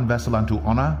make one vessel unto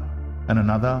honor, and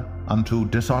another unto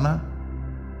dishonor?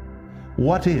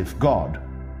 What if God,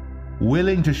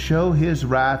 willing to show his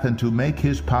wrath and to make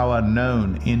his power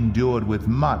known, endured with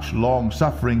much long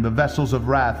suffering the vessels of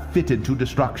wrath fitted to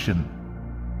destruction,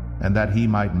 and that he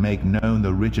might make known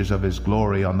the riches of his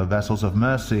glory on the vessels of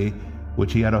mercy,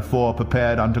 which he had afore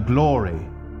prepared unto glory,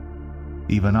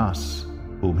 even us,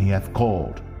 whom he hath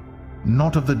called,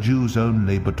 not of the Jews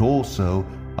only, but also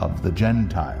of the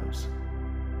Gentiles.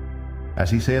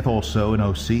 As he saith also in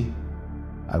Osee,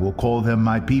 I will call them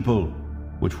my people,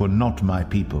 which were not my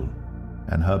people,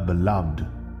 and her beloved,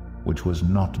 which was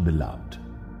not beloved.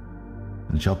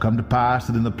 And it shall come to pass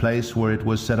that in the place where it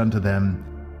was said unto them,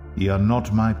 Ye are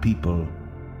not my people,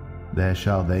 there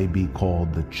shall they be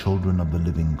called the children of the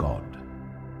living God.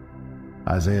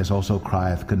 Isaiah also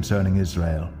crieth concerning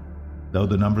Israel, Though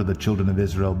the number of the children of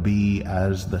Israel be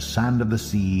as the sand of the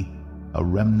sea, a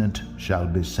remnant shall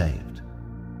be saved.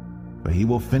 For he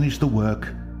will finish the work,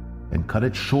 and cut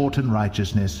it short in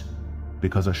righteousness,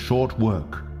 because a short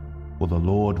work will the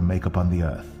Lord make upon the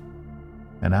earth.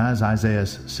 And as Isaiah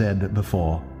said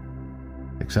before,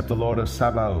 Except the Lord of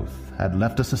Sabaoth had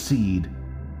left us a seed,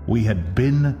 we had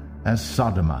been as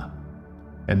Sodoma,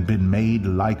 and been made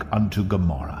like unto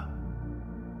Gomorrah.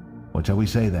 What shall we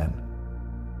say then?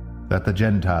 That the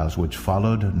Gentiles which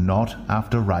followed not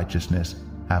after righteousness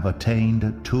have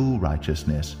attained to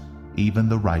righteousness, even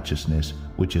the righteousness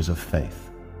which is of faith.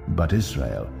 But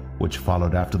Israel, which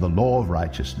followed after the law of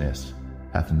righteousness,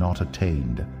 hath not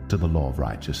attained to the law of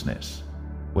righteousness.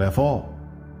 Wherefore?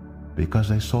 Because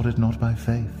they sought it not by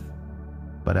faith,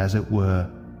 but as it were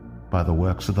by the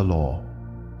works of the law.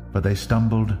 For they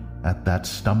stumbled at that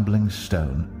stumbling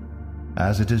stone,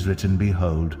 as it is written,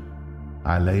 Behold,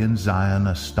 I lay in Zion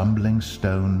a stumbling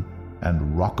stone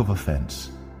and rock of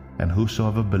offense, and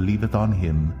whosoever believeth on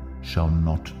him shall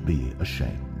not be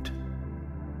ashamed.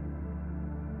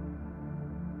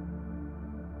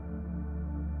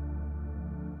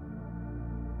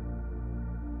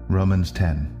 Romans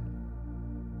 10.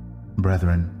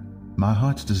 Brethren, my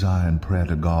heart's desire and prayer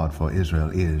to God for Israel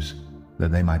is, that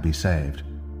they might be saved.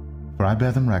 For I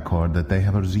bear them record that they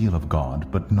have a zeal of God,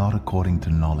 but not according to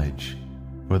knowledge.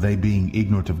 For they, being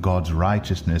ignorant of God's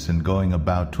righteousness and going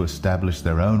about to establish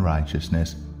their own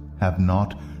righteousness, have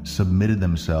not submitted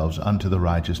themselves unto the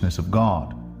righteousness of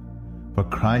God. For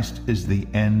Christ is the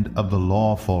end of the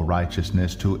law for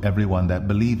righteousness to every one that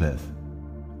believeth.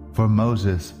 For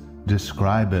Moses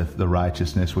describeth the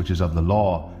righteousness which is of the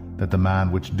law, that the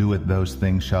man which doeth those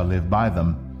things shall live by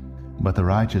them. But the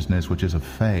righteousness which is of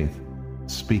faith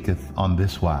speaketh on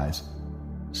this wise,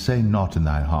 Say not in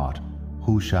thine heart,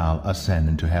 Who shall ascend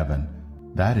into heaven?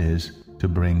 That is, to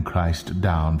bring Christ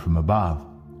down from above.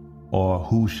 Or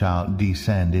who shall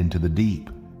descend into the deep?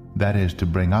 That is, to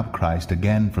bring up Christ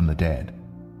again from the dead.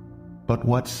 But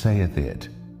what saith it?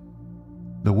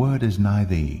 The word is nigh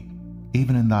thee,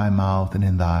 even in thy mouth and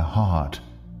in thy heart.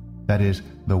 That is,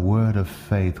 the word of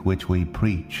faith which we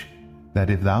preach, that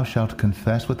if thou shalt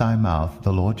confess with thy mouth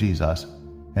the Lord Jesus,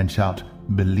 and shalt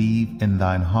believe in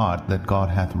thine heart that God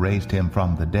hath raised him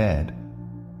from the dead,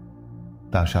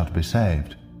 thou shalt be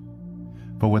saved.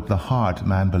 For with the heart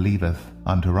man believeth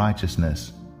unto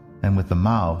righteousness, and with the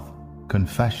mouth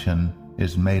confession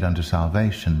is made unto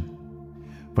salvation.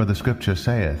 For the Scripture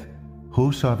saith,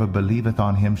 Whosoever believeth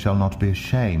on him shall not be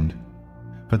ashamed.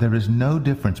 For there is no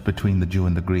difference between the Jew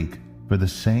and the Greek, for the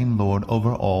same Lord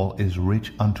over all is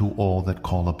rich unto all that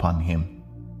call upon him.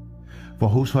 For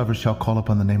whosoever shall call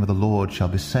upon the name of the Lord shall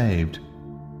be saved.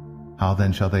 How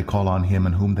then shall they call on him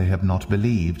in whom they have not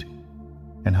believed?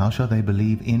 And how shall they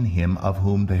believe in him of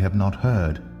whom they have not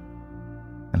heard?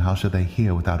 And how shall they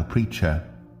hear without a preacher?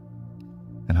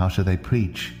 And how shall they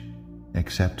preach,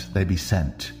 except they be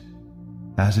sent?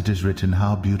 As it is written,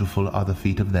 How beautiful are the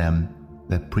feet of them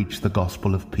that preach the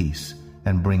gospel of peace,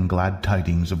 and bring glad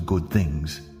tidings of good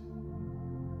things.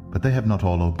 But they have not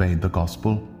all obeyed the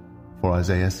gospel. For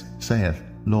Isaiah saith,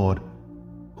 Lord,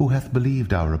 who hath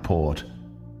believed our report?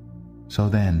 So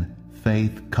then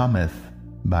faith cometh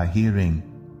by hearing,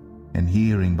 and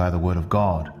hearing by the word of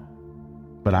God.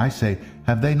 But I say,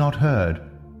 have they not heard?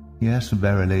 Yes,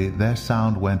 verily, their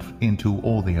sound went into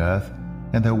all the earth,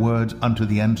 and their words unto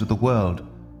the ends of the world.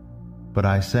 But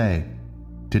I say,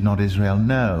 did not Israel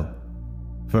know?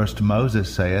 First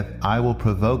Moses saith, I will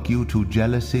provoke you to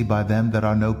jealousy by them that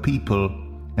are no people,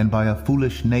 and by a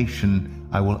foolish nation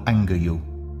I will anger you.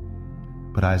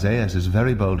 But Isaiah is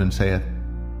very bold, and saith,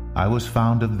 I was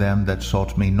found of them that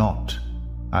sought me not.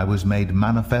 I was made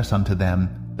manifest unto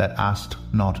them that asked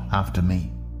not after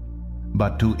me.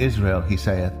 But to Israel he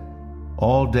saith,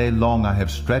 All day long I have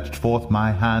stretched forth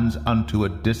my hands unto a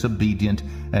disobedient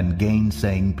and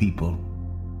gainsaying people.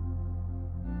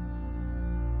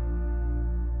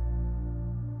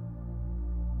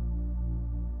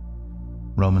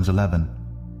 Romans 11.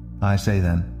 I say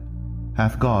then,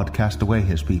 hath God cast away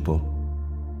his people?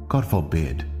 God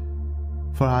forbid.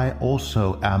 For I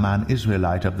also am an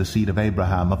Israelite of the seed of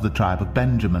Abraham, of the tribe of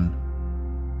Benjamin.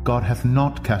 God hath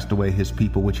not cast away his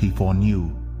people which he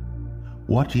foreknew.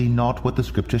 Wot ye not what the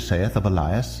Scripture saith of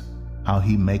Elias, how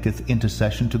he maketh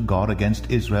intercession to God against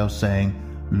Israel, saying,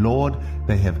 Lord,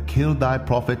 they have killed thy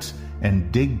prophets,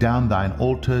 and digged down thine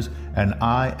altars, and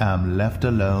I am left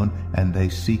alone, and they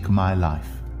seek my life.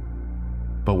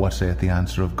 But what saith the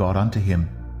answer of God unto him?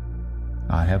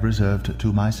 I have reserved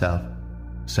to myself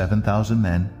 7,000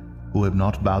 men, who have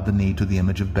not bowed the knee to the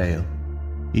image of Baal.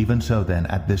 Even so then,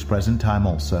 at this present time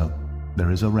also,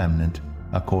 there is a remnant,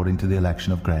 according to the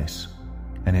election of grace.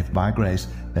 And if by grace,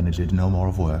 then it is no more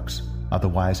of works.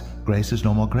 Otherwise, grace is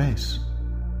no more grace.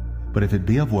 But if it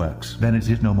be of works, then it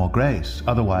is no more grace.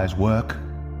 Otherwise, work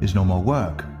is no more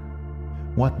work.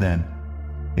 What then?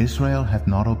 Israel hath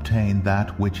not obtained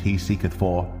that which he seeketh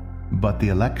for, but the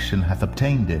election hath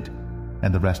obtained it,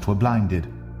 and the rest were blinded.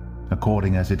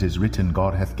 According as it is written,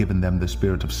 God hath given them the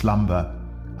spirit of slumber,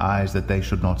 eyes that they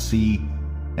should not see,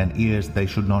 and ears that they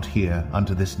should not hear,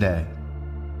 unto this day.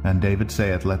 And David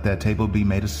saith, Let their table be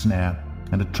made a snare,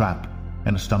 and a trap,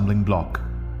 and a stumbling block,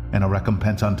 and a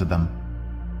recompense unto them.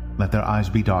 Let their eyes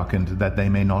be darkened, that they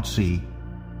may not see,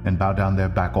 and bow down their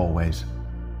back always.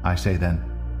 I say then,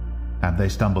 have they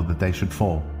stumbled that they should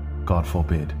fall? God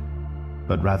forbid.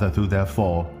 But rather through their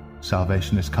fall,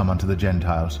 salvation is come unto the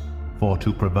Gentiles, for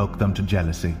to provoke them to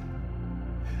jealousy.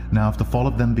 Now if the fall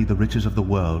of them be the riches of the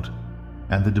world,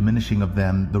 and the diminishing of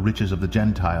them the riches of the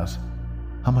Gentiles,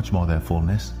 how much more their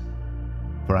fullness?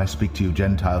 For I speak to you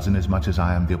Gentiles, inasmuch as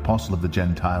I am the apostle of the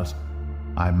Gentiles,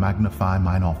 I magnify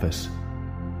mine office.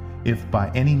 If by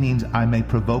any means I may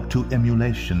provoke to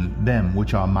emulation them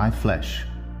which are my flesh,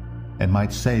 and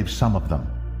might save some of them.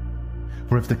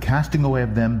 For if the casting away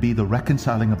of them be the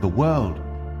reconciling of the world,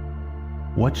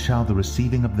 what shall the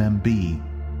receiving of them be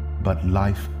but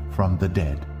life from the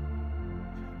dead?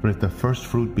 For if the first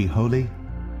fruit be holy,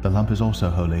 the lump is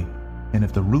also holy, and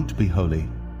if the root be holy,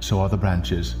 so are the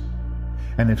branches.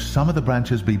 And if some of the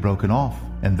branches be broken off,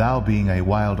 and thou being a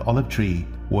wild olive tree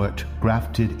wert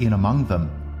grafted in among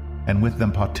them, and with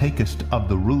them partakest of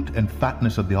the root and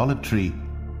fatness of the olive tree,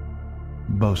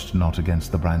 boast not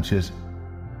against the branches.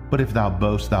 But if thou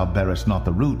boast, thou bearest not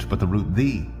the root, but the root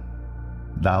thee.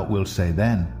 Thou wilt say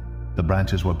then, the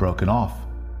branches were broken off,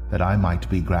 that I might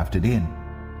be grafted in.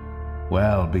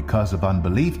 Well, because of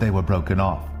unbelief they were broken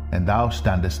off, and thou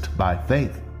standest by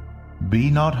faith. Be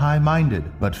not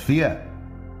high-minded, but fear.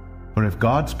 For if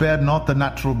God spared not the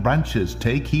natural branches,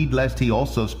 take heed lest he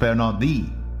also spare not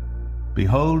thee.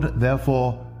 Behold,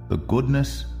 therefore, the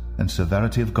goodness and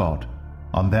severity of God.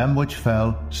 On them which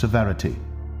fell, severity,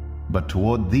 but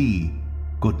toward thee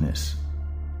goodness,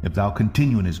 if thou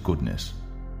continue in his goodness.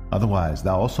 Otherwise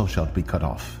thou also shalt be cut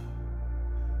off.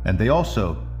 And they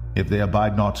also, if they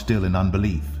abide not still in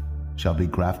unbelief, shall be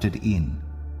grafted in.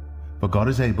 For God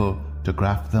is able to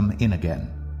graft them in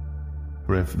again.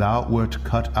 For if thou wert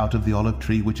cut out of the olive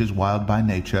tree which is wild by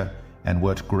nature, and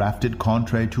wert grafted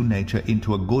contrary to nature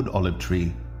into a good olive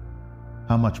tree,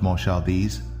 how much more shall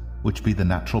these, which be the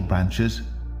natural branches,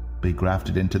 be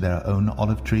grafted into their own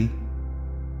olive tree?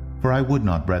 For I would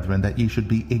not, brethren, that ye should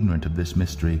be ignorant of this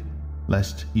mystery,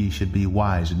 lest ye should be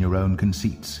wise in your own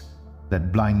conceits,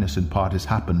 that blindness in part is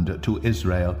happened to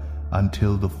Israel,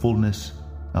 until the fullness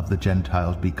of the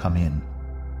Gentiles be come in.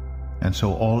 And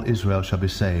so all Israel shall be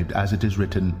saved, as it is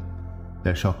written,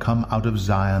 There shall come out of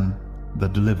Zion the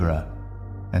deliverer,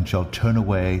 and shall turn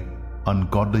away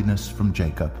ungodliness from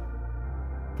Jacob.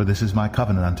 For this is my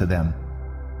covenant unto them,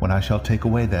 when I shall take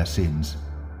away their sins.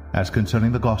 As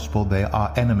concerning the gospel, they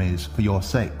are enemies for your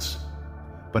sakes.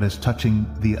 But as touching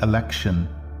the election,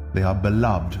 they are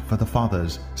beloved for the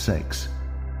Father's sakes.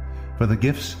 For the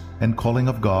gifts and calling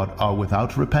of God are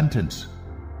without repentance.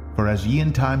 For as ye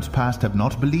in times past have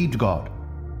not believed God,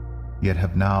 yet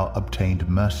have now obtained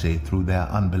mercy through their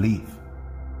unbelief,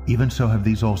 even so have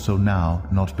these also now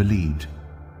not believed,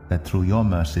 that through your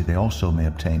mercy they also may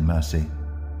obtain mercy.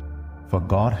 For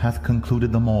God hath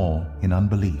concluded them all in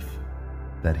unbelief,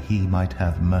 that he might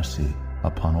have mercy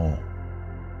upon all.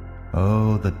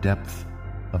 Oh, the depth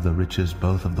of the riches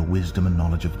both of the wisdom and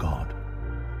knowledge of God!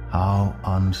 How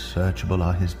unsearchable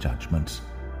are his judgments,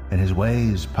 and his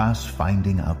ways past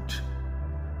finding out.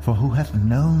 For who hath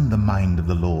known the mind of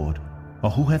the Lord? Or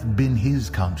who hath been his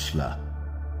counselor?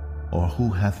 Or who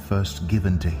hath first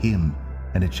given to him,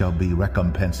 and it shall be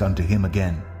recompensed unto him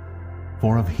again?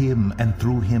 For of him, and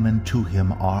through him, and to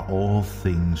him are all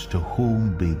things, to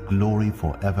whom be glory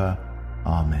forever.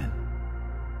 Amen.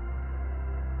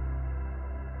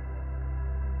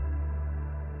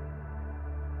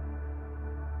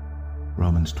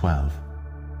 Romans 12.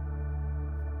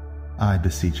 I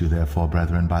beseech you therefore,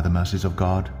 brethren, by the mercies of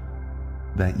God,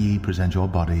 that ye present your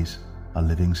bodies a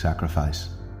living sacrifice,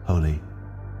 holy,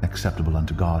 acceptable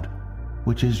unto God,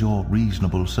 which is your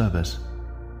reasonable service.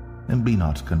 And be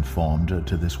not conformed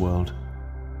to this world,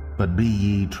 but be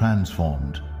ye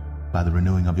transformed by the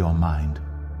renewing of your mind,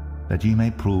 that ye may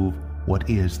prove what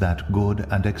is that good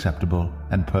and acceptable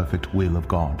and perfect will of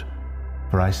God.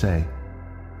 For I say,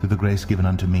 through the grace given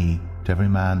unto me, to every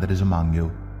man that is among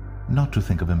you, not to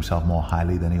think of himself more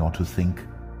highly than he ought to think,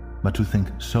 but to think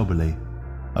soberly,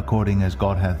 according as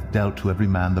God hath dealt to every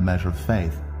man the measure of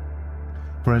faith.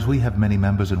 For as we have many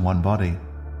members in one body,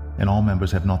 and all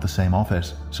members have not the same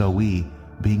office, so we,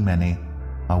 being many,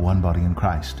 are one body in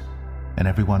Christ, and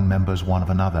every one members one of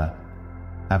another,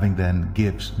 having then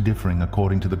gifts differing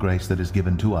according to the grace that is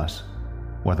given to us.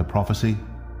 Whether prophecy,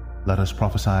 let us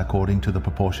prophesy according to the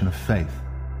proportion of faith,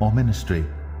 or ministry,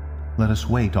 let us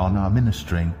wait on our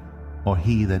ministering, or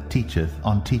he that teacheth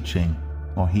on teaching,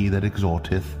 or he that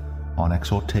exhorteth on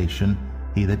exhortation,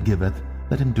 he that giveth,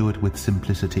 let him do it with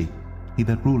simplicity, he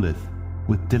that ruleth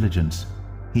with diligence,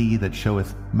 he that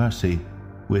showeth mercy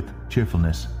with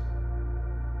cheerfulness.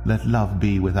 Let love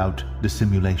be without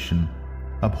dissimulation.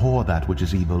 Abhor that which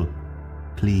is evil,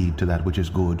 cleave to that which is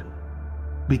good.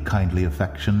 Be kindly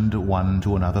affectioned one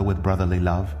to another with brotherly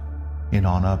love, in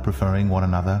honor preferring one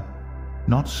another,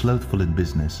 not slothful in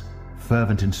business,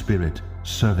 fervent in spirit,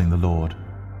 serving the Lord,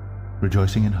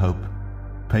 rejoicing in hope,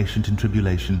 patient in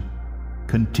tribulation,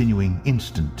 continuing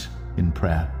instant in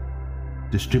prayer,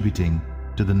 distributing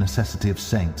to the necessity of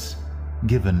saints,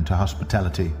 given to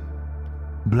hospitality.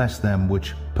 Bless them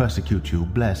which persecute you,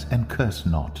 bless and curse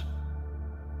not.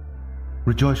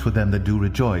 Rejoice with them that do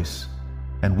rejoice,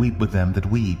 and weep with them that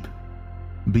weep.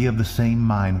 Be of the same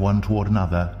mind one toward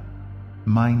another.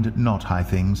 Mind not high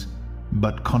things,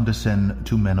 but condescend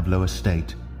to men of low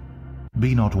estate.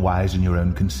 Be not wise in your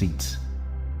own conceits.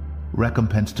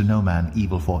 Recompense to no man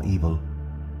evil for evil.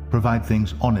 Provide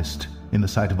things honest in the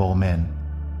sight of all men.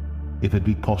 If it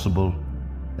be possible,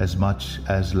 as much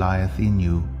as lieth in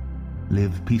you,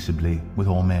 live peaceably with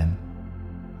all men.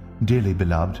 Dearly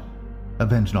beloved,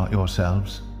 avenge not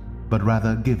yourselves, but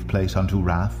rather give place unto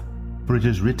wrath. For it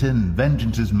is written,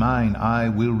 Vengeance is mine, I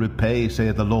will repay,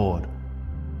 saith the Lord.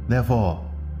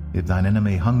 Therefore, if thine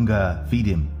enemy hunger, feed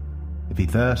him. If he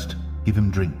thirst, give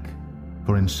him drink.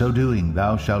 For in so doing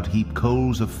thou shalt heap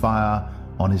coals of fire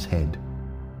on his head.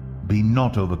 Be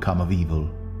not overcome of evil,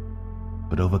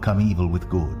 but overcome evil with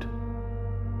good.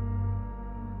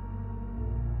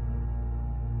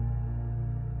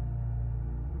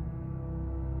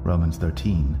 Romans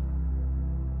 13.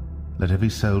 Let every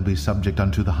soul be subject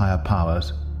unto the higher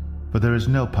powers, for there is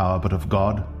no power but of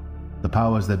God. The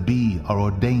powers that be are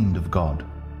ordained of God.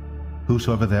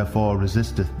 Whosoever therefore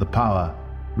resisteth the power,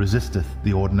 resisteth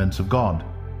the ordinance of God,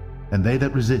 and they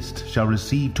that resist shall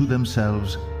receive to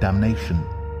themselves damnation.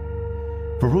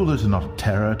 For rulers are not a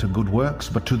terror to good works,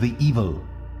 but to the evil.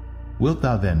 Wilt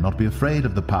thou then not be afraid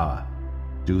of the power?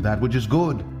 Do that which is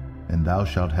good, and thou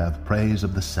shalt have praise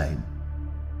of the same.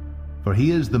 For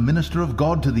he is the minister of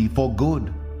God to thee for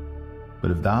good.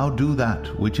 But if thou do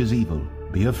that which is evil,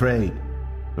 be afraid,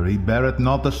 for he beareth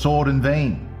not the sword in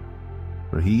vain.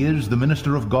 For he is the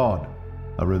minister of God,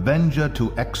 a revenger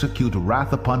to execute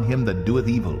wrath upon him that doeth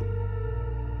evil.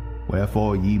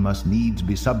 Wherefore ye must needs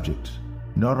be subject,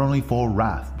 not only for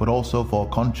wrath, but also for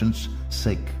conscience'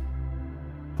 sake.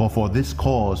 For this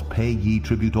cause pay ye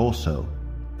tribute also,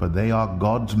 for they are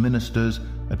God's ministers,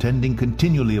 attending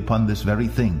continually upon this very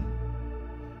thing.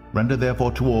 Render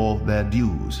therefore to all their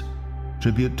dues,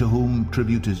 tribute to whom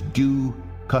tribute is due,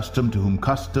 custom to whom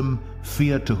custom,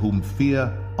 fear to whom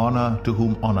fear, honor to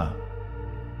whom honor.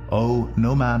 Owe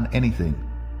no man anything,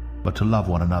 but to love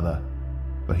one another,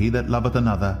 for he that loveth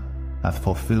another hath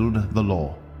fulfilled the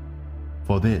law.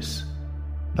 For this,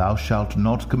 thou shalt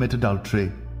not commit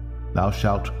adultery, thou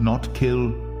shalt not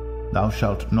kill, thou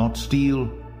shalt not steal,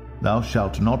 thou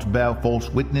shalt not bear false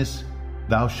witness,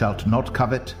 thou shalt not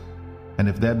covet. And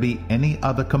if there be any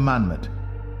other commandment,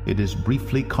 it is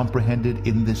briefly comprehended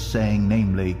in this saying,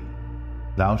 namely,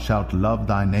 Thou shalt love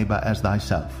thy neighbor as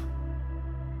thyself.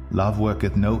 Love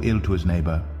worketh no ill to his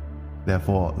neighbor.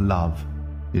 Therefore love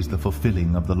is the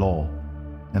fulfilling of the law.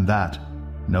 And that,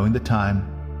 knowing the time,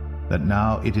 that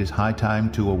now it is high time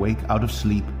to awake out of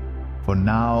sleep, for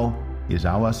now is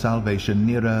our salvation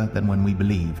nearer than when we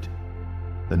believed.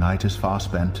 The night is far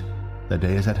spent, the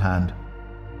day is at hand.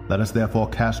 Let us therefore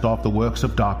cast off the works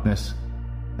of darkness,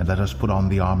 and let us put on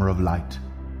the armor of light.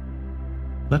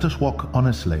 Let us walk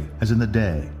honestly as in the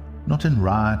day, not in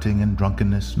rioting and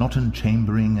drunkenness, not in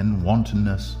chambering and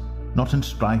wantonness, not in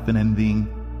strife and envying,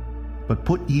 but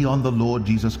put ye on the Lord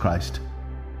Jesus Christ,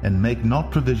 and make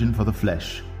not provision for the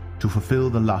flesh to fulfill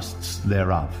the lusts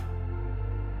thereof.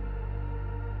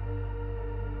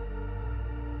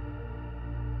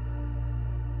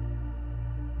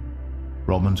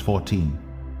 Romans 14.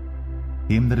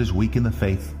 Him that is weak in the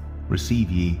faith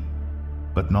receive ye,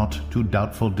 but not to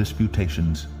doubtful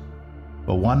disputations.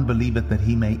 For one believeth that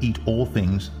he may eat all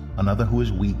things, another who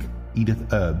is weak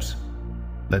eateth herbs.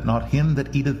 Let not him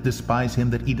that eateth despise him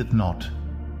that eateth not,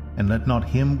 and let not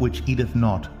him which eateth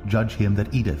not judge him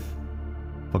that eateth,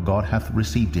 for God hath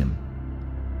received him.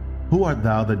 Who art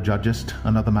thou that judgest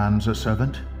another man's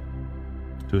servant?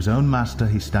 To his own master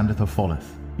he standeth or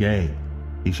falleth, yea,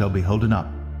 he shall be holden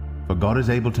up, for God is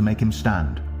able to make him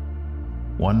stand.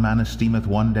 One man esteemeth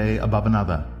one day above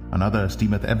another, another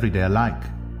esteemeth every day alike.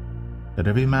 Let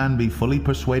every man be fully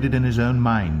persuaded in his own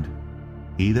mind.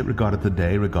 He that regardeth the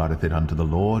day regardeth it unto the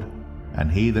Lord, and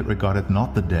he that regardeth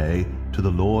not the day to the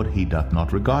Lord he doth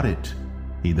not regard it.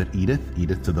 He that eateth,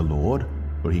 eateth to the Lord,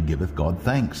 for he giveth God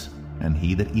thanks, and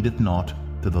he that eateth not,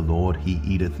 to the Lord he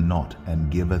eateth not,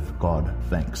 and giveth God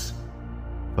thanks.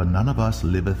 For none of us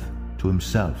liveth to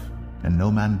himself, and no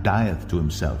man dieth to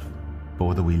himself. For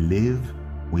whether we live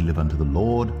unto the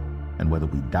Lord, and whether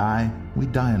we die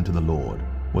unto the Lord.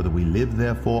 Whether we live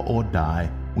therefore or die,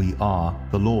 we are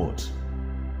the Lord's.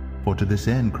 For to this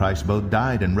end Christ both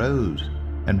died and rose,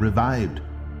 and revived,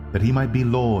 that he might be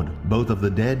Lord both of the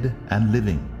dead and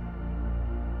living.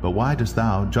 But why dost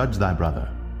thou judge thy brother?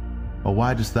 Or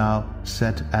why dost thou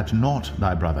set at naught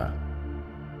thy brother?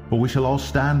 For we shall all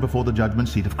stand before the judgment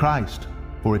seat of Christ.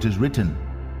 For it is written,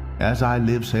 As I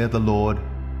live, saith the Lord,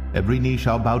 every knee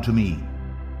shall bow to me,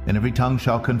 and every tongue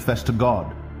shall confess to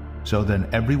God. So then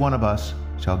every one of us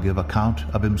shall give account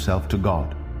of himself to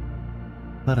God.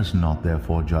 Let us not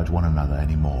therefore judge one another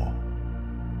any more,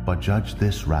 but judge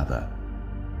this rather,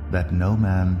 that no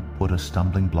man put a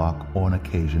stumbling block or an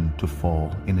occasion to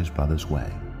fall in his brother's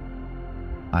way.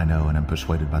 I know and am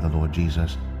persuaded by the Lord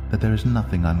Jesus that there is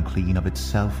nothing unclean of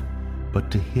itself, but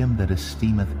to him that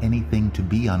esteemeth anything to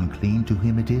be unclean, to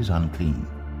him it is unclean.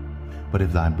 But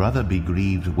if thy brother be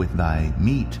grieved with thy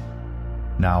meat,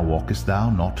 now walkest thou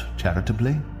not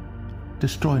charitably?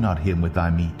 Destroy not him with thy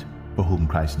meat, for whom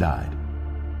Christ died.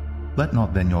 Let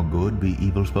not then your good be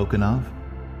evil spoken of.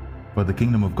 For the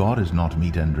kingdom of God is not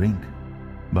meat and drink,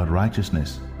 but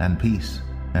righteousness and peace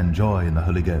and joy in the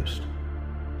Holy Ghost.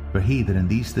 For he that in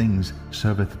these things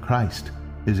serveth Christ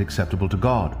is acceptable to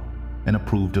God, and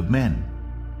approved of men.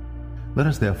 Let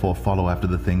us therefore follow after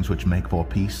the things which make for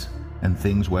peace, and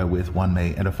things wherewith one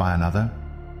may edify another.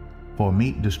 For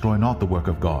meat destroy not the work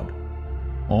of God.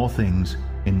 All things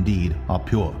indeed are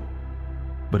pure,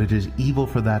 but it is evil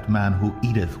for that man who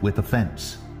eateth with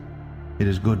offense. It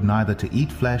is good neither to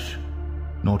eat flesh,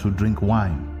 nor to drink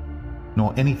wine,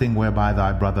 nor anything whereby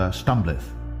thy brother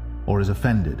stumbleth, or is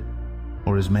offended,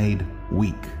 or is made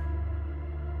weak.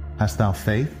 Hast thou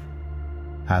faith?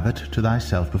 Have it to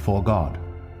thyself before God.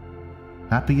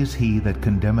 Happy is he that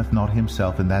condemneth not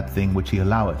himself in that thing which he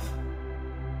alloweth.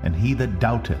 And he that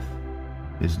doubteth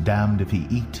is damned if he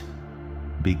eat,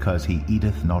 because he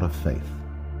eateth not of faith.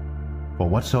 For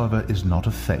whatsoever is not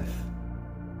of faith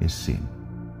is sin.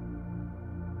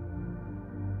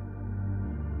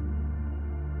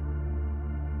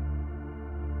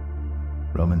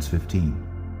 Romans 15.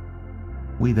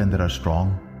 We then that are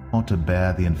strong ought to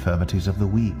bear the infirmities of the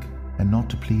weak, and not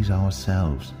to please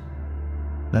ourselves.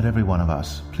 Let every one of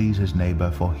us please his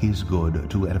neighbor for his good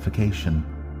to edification.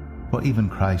 For even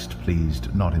Christ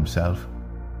pleased not himself,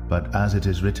 but as it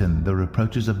is written, the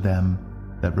reproaches of them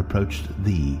that reproached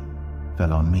thee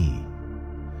fell on me.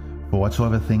 For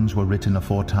whatsoever things were written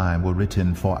aforetime were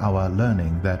written for our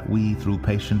learning, that we through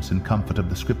patience and comfort of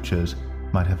the Scriptures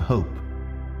might have hope.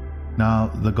 Now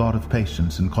the God of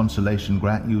patience and consolation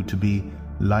grant you to be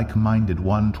like-minded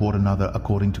one toward another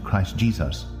according to Christ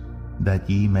Jesus, that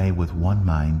ye may with one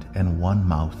mind and one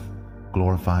mouth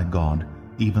glorify God,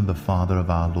 even the Father of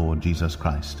our Lord Jesus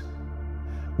Christ.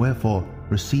 Wherefore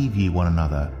receive ye one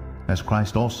another, as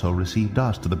Christ also received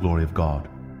us to the glory of God.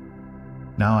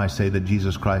 Now I say that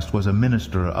Jesus Christ was a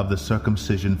minister of the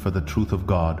circumcision for the truth of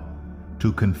God,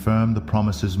 to confirm the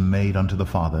promises made unto the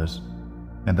fathers,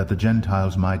 and that the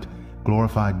Gentiles might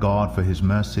glorify God for his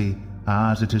mercy,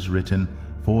 as it is written,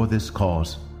 For this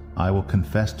cause I will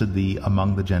confess to thee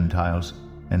among the Gentiles,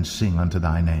 and sing unto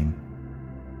thy name.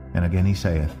 And again he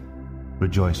saith,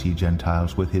 Rejoice, ye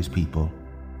Gentiles, with his people.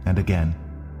 And again,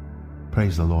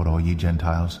 Praise the Lord, all ye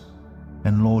Gentiles,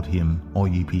 and laud him, all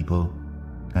ye people.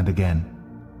 And again,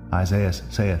 Isaiah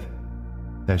saith,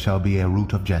 There shall be a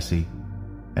root of Jesse,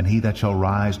 And he that shall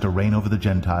rise to reign over the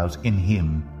Gentiles, in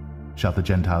him shall the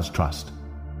Gentiles trust.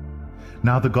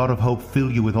 Now the God of hope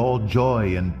fill you with all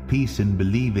joy and peace in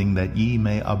believing, that ye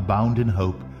may abound in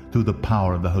hope through the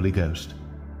power of the Holy Ghost.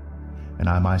 And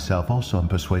I myself also am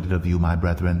persuaded of you, my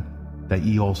brethren, that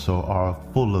ye also are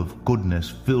full of goodness,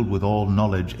 filled with all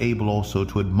knowledge, able also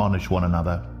to admonish one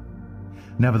another.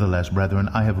 Nevertheless, brethren,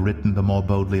 I have written the more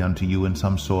boldly unto you in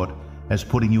some sort, as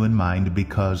putting you in mind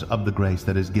because of the grace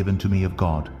that is given to me of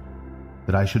God,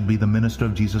 that I should be the minister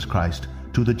of Jesus Christ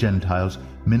to the Gentiles,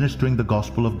 ministering the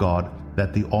gospel of God,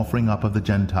 that the offering up of the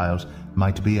Gentiles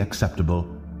might be acceptable,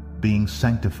 being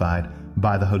sanctified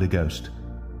by the Holy Ghost.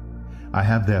 I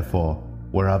have therefore,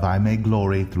 whereof I may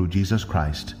glory through Jesus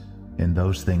Christ, in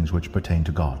those things which pertain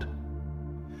to God.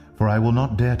 For I will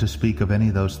not dare to speak of any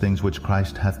of those things which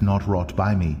Christ hath not wrought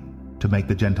by me, to make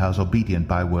the Gentiles obedient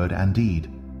by word and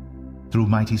deed, through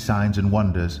mighty signs and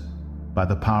wonders, by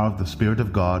the power of the Spirit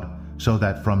of God, so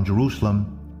that from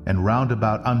Jerusalem and round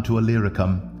about unto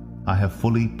Illyricum I have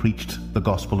fully preached the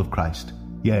gospel of Christ.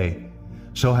 Yea,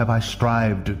 so have I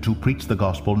strived to preach the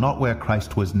gospel, not where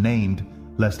Christ was named,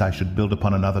 lest I should build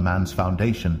upon another man's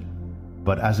foundation.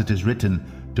 But as it is written,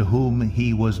 to whom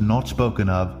he was not spoken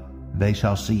of, they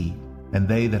shall see, and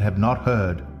they that have not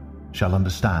heard shall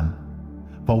understand.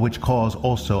 For which cause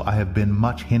also I have been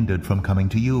much hindered from coming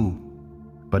to you.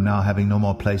 But now having no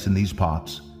more place in these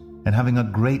parts, and having a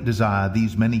great desire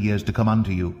these many years to come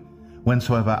unto you,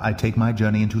 whensoever I take my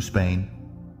journey into Spain,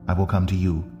 I will come to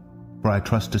you. For I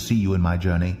trust to see you in my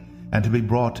journey, and to be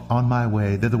brought on my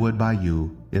way thitherward by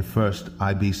you, if first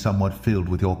I be somewhat filled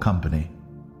with your company.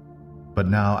 But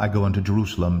now I go unto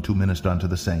Jerusalem to minister unto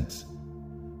the saints.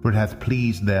 For it hath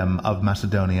pleased them of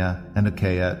Macedonia and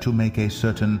Achaia to make a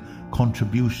certain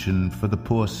contribution for the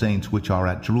poor saints which are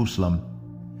at Jerusalem.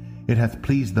 It hath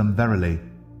pleased them verily,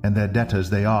 and their debtors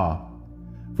they are.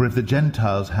 For if the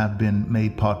Gentiles have been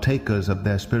made partakers of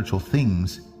their spiritual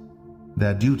things,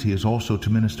 their duty is also to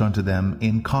minister unto them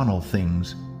in carnal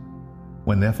things.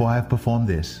 When therefore I have performed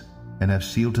this, and have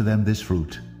sealed to them this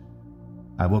fruit,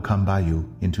 I will come by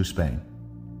you into Spain.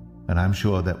 And I am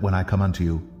sure that when I come unto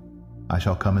you, I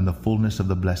shall come in the fullness of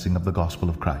the blessing of the gospel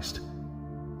of Christ.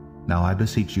 Now I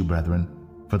beseech you, brethren,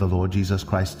 for the Lord Jesus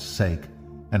Christ's sake,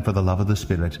 and for the love of the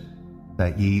Spirit,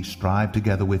 that ye strive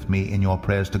together with me in your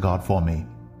prayers to God for me,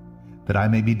 that I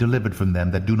may be delivered from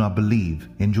them that do not believe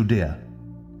in Judea,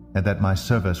 and that my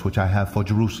service which I have for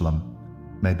Jerusalem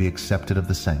may be accepted of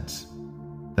the saints,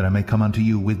 that I may come unto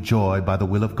you with joy by the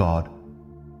will of God,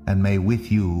 and may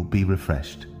with you be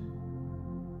refreshed.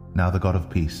 Now the God of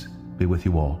peace be with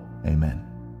you all. Amen.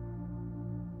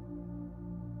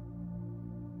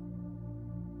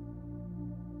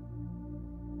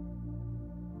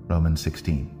 Romans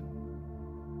 16.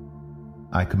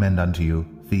 I commend unto you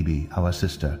Phoebe, our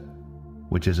sister,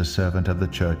 which is a servant of the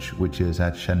church which is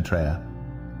at Cenchrea,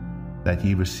 that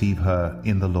ye receive her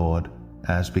in the Lord,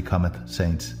 as becometh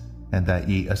saints, and that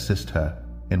ye assist her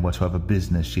in whatsoever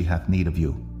business she hath need of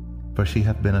you. For she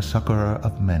hath been a succorer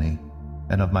of many,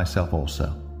 and of myself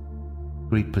also.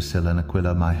 Greet Priscilla and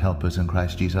Aquila, my helpers in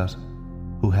Christ Jesus,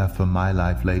 who have for my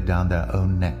life laid down their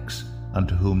own necks,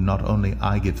 unto whom not only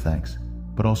I give thanks,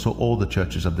 but also all the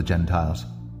churches of the Gentiles.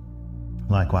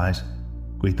 Likewise,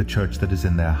 greet the church that is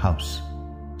in their house.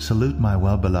 Salute my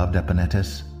well-beloved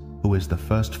Epanetus, who is the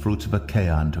first fruits of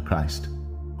Achaia unto Christ.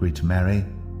 Greet Mary,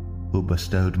 who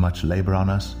bestowed much labor on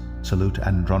us. Salute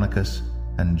Andronicus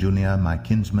and Junia, my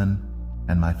kinsmen,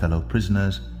 and my fellow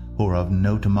prisoners, who are of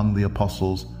note among the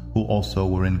apostles, who also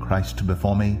were in Christ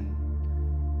before me.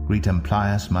 Greet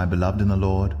Amplias, my beloved in the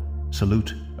Lord.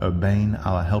 Salute Urbane,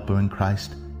 our helper in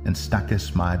Christ, and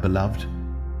Stachys, my beloved.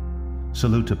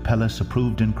 Salute Apelles,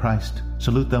 approved in Christ.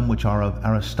 Salute them which are of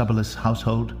Aristobulus'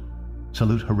 household.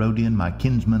 Salute Herodian, my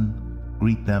kinsman.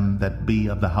 Greet them that be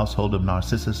of the household of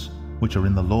Narcissus, which are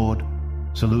in the Lord.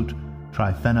 Salute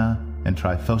Tryphena and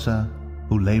Tryphosa,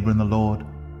 who labor in the Lord.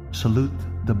 Salute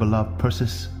the beloved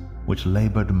Persis, which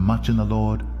labored much in the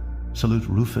Lord. Salute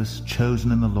Rufus,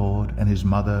 chosen in the Lord, and his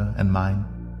mother and mine.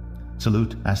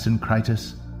 Salute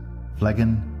Asyncritus,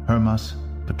 Phlegon, Hermas,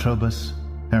 Petrobus,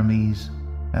 Hermes,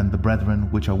 and the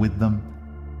brethren which are with them.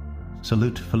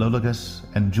 Salute Philologus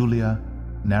and Julia,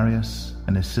 Nereus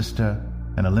and his sister,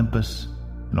 and Olympus,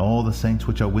 and all the saints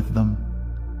which are with them.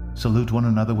 Salute one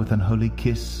another with an holy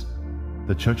kiss.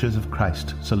 The churches of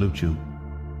Christ salute you.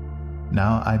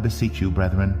 Now I beseech you,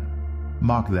 brethren,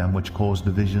 mark them which cause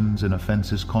divisions and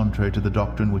offenses contrary to the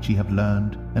doctrine which ye have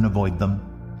learned, and avoid them.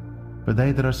 For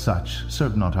they that are such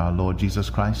serve not our Lord Jesus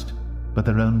Christ, but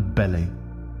their own belly,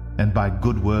 and by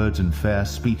good words and fair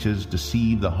speeches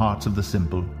deceive the hearts of the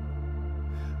simple.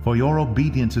 For your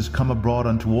obedience is come abroad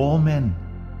unto all men.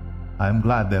 I am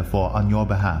glad therefore on your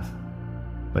behalf.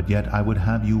 But yet I would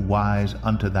have you wise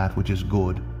unto that which is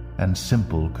good, and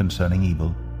simple concerning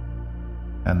evil.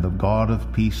 And the God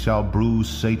of peace shall bruise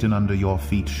Satan under your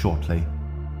feet shortly.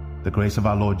 The grace of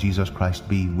our Lord Jesus Christ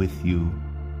be with you.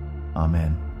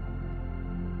 Amen.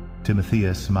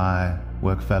 Timotheus, my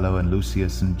workfellow, and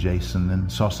Lucius, and Jason, and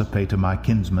Sosipater, my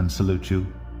kinsmen, salute you.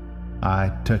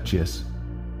 I, Tertius,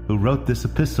 who wrote this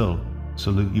epistle,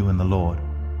 salute you in the Lord.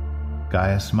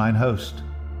 Gaius, mine host,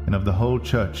 and of the whole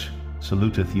church,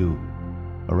 saluteth you.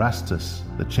 Erastus,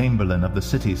 the chamberlain of the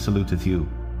city, saluteth you,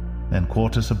 and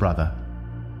Quartus, a brother.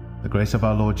 The grace of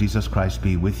our Lord Jesus Christ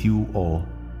be with you all.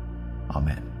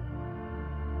 Amen.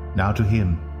 Now to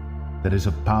him that is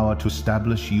of power to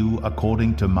establish you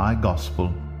according to my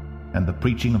gospel, and the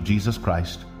preaching of Jesus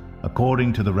Christ,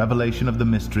 according to the revelation of the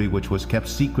mystery which was kept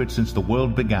secret since the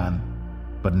world began,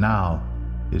 but now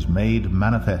is made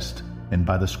manifest, and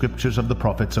by the scriptures of the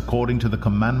prophets, according to the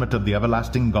commandment of the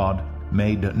everlasting God,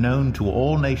 made known to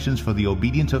all nations for the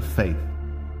obedience of faith.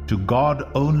 To God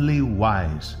only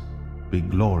wise be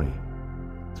glory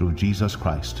through Jesus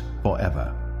Christ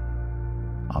forever.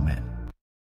 Amen.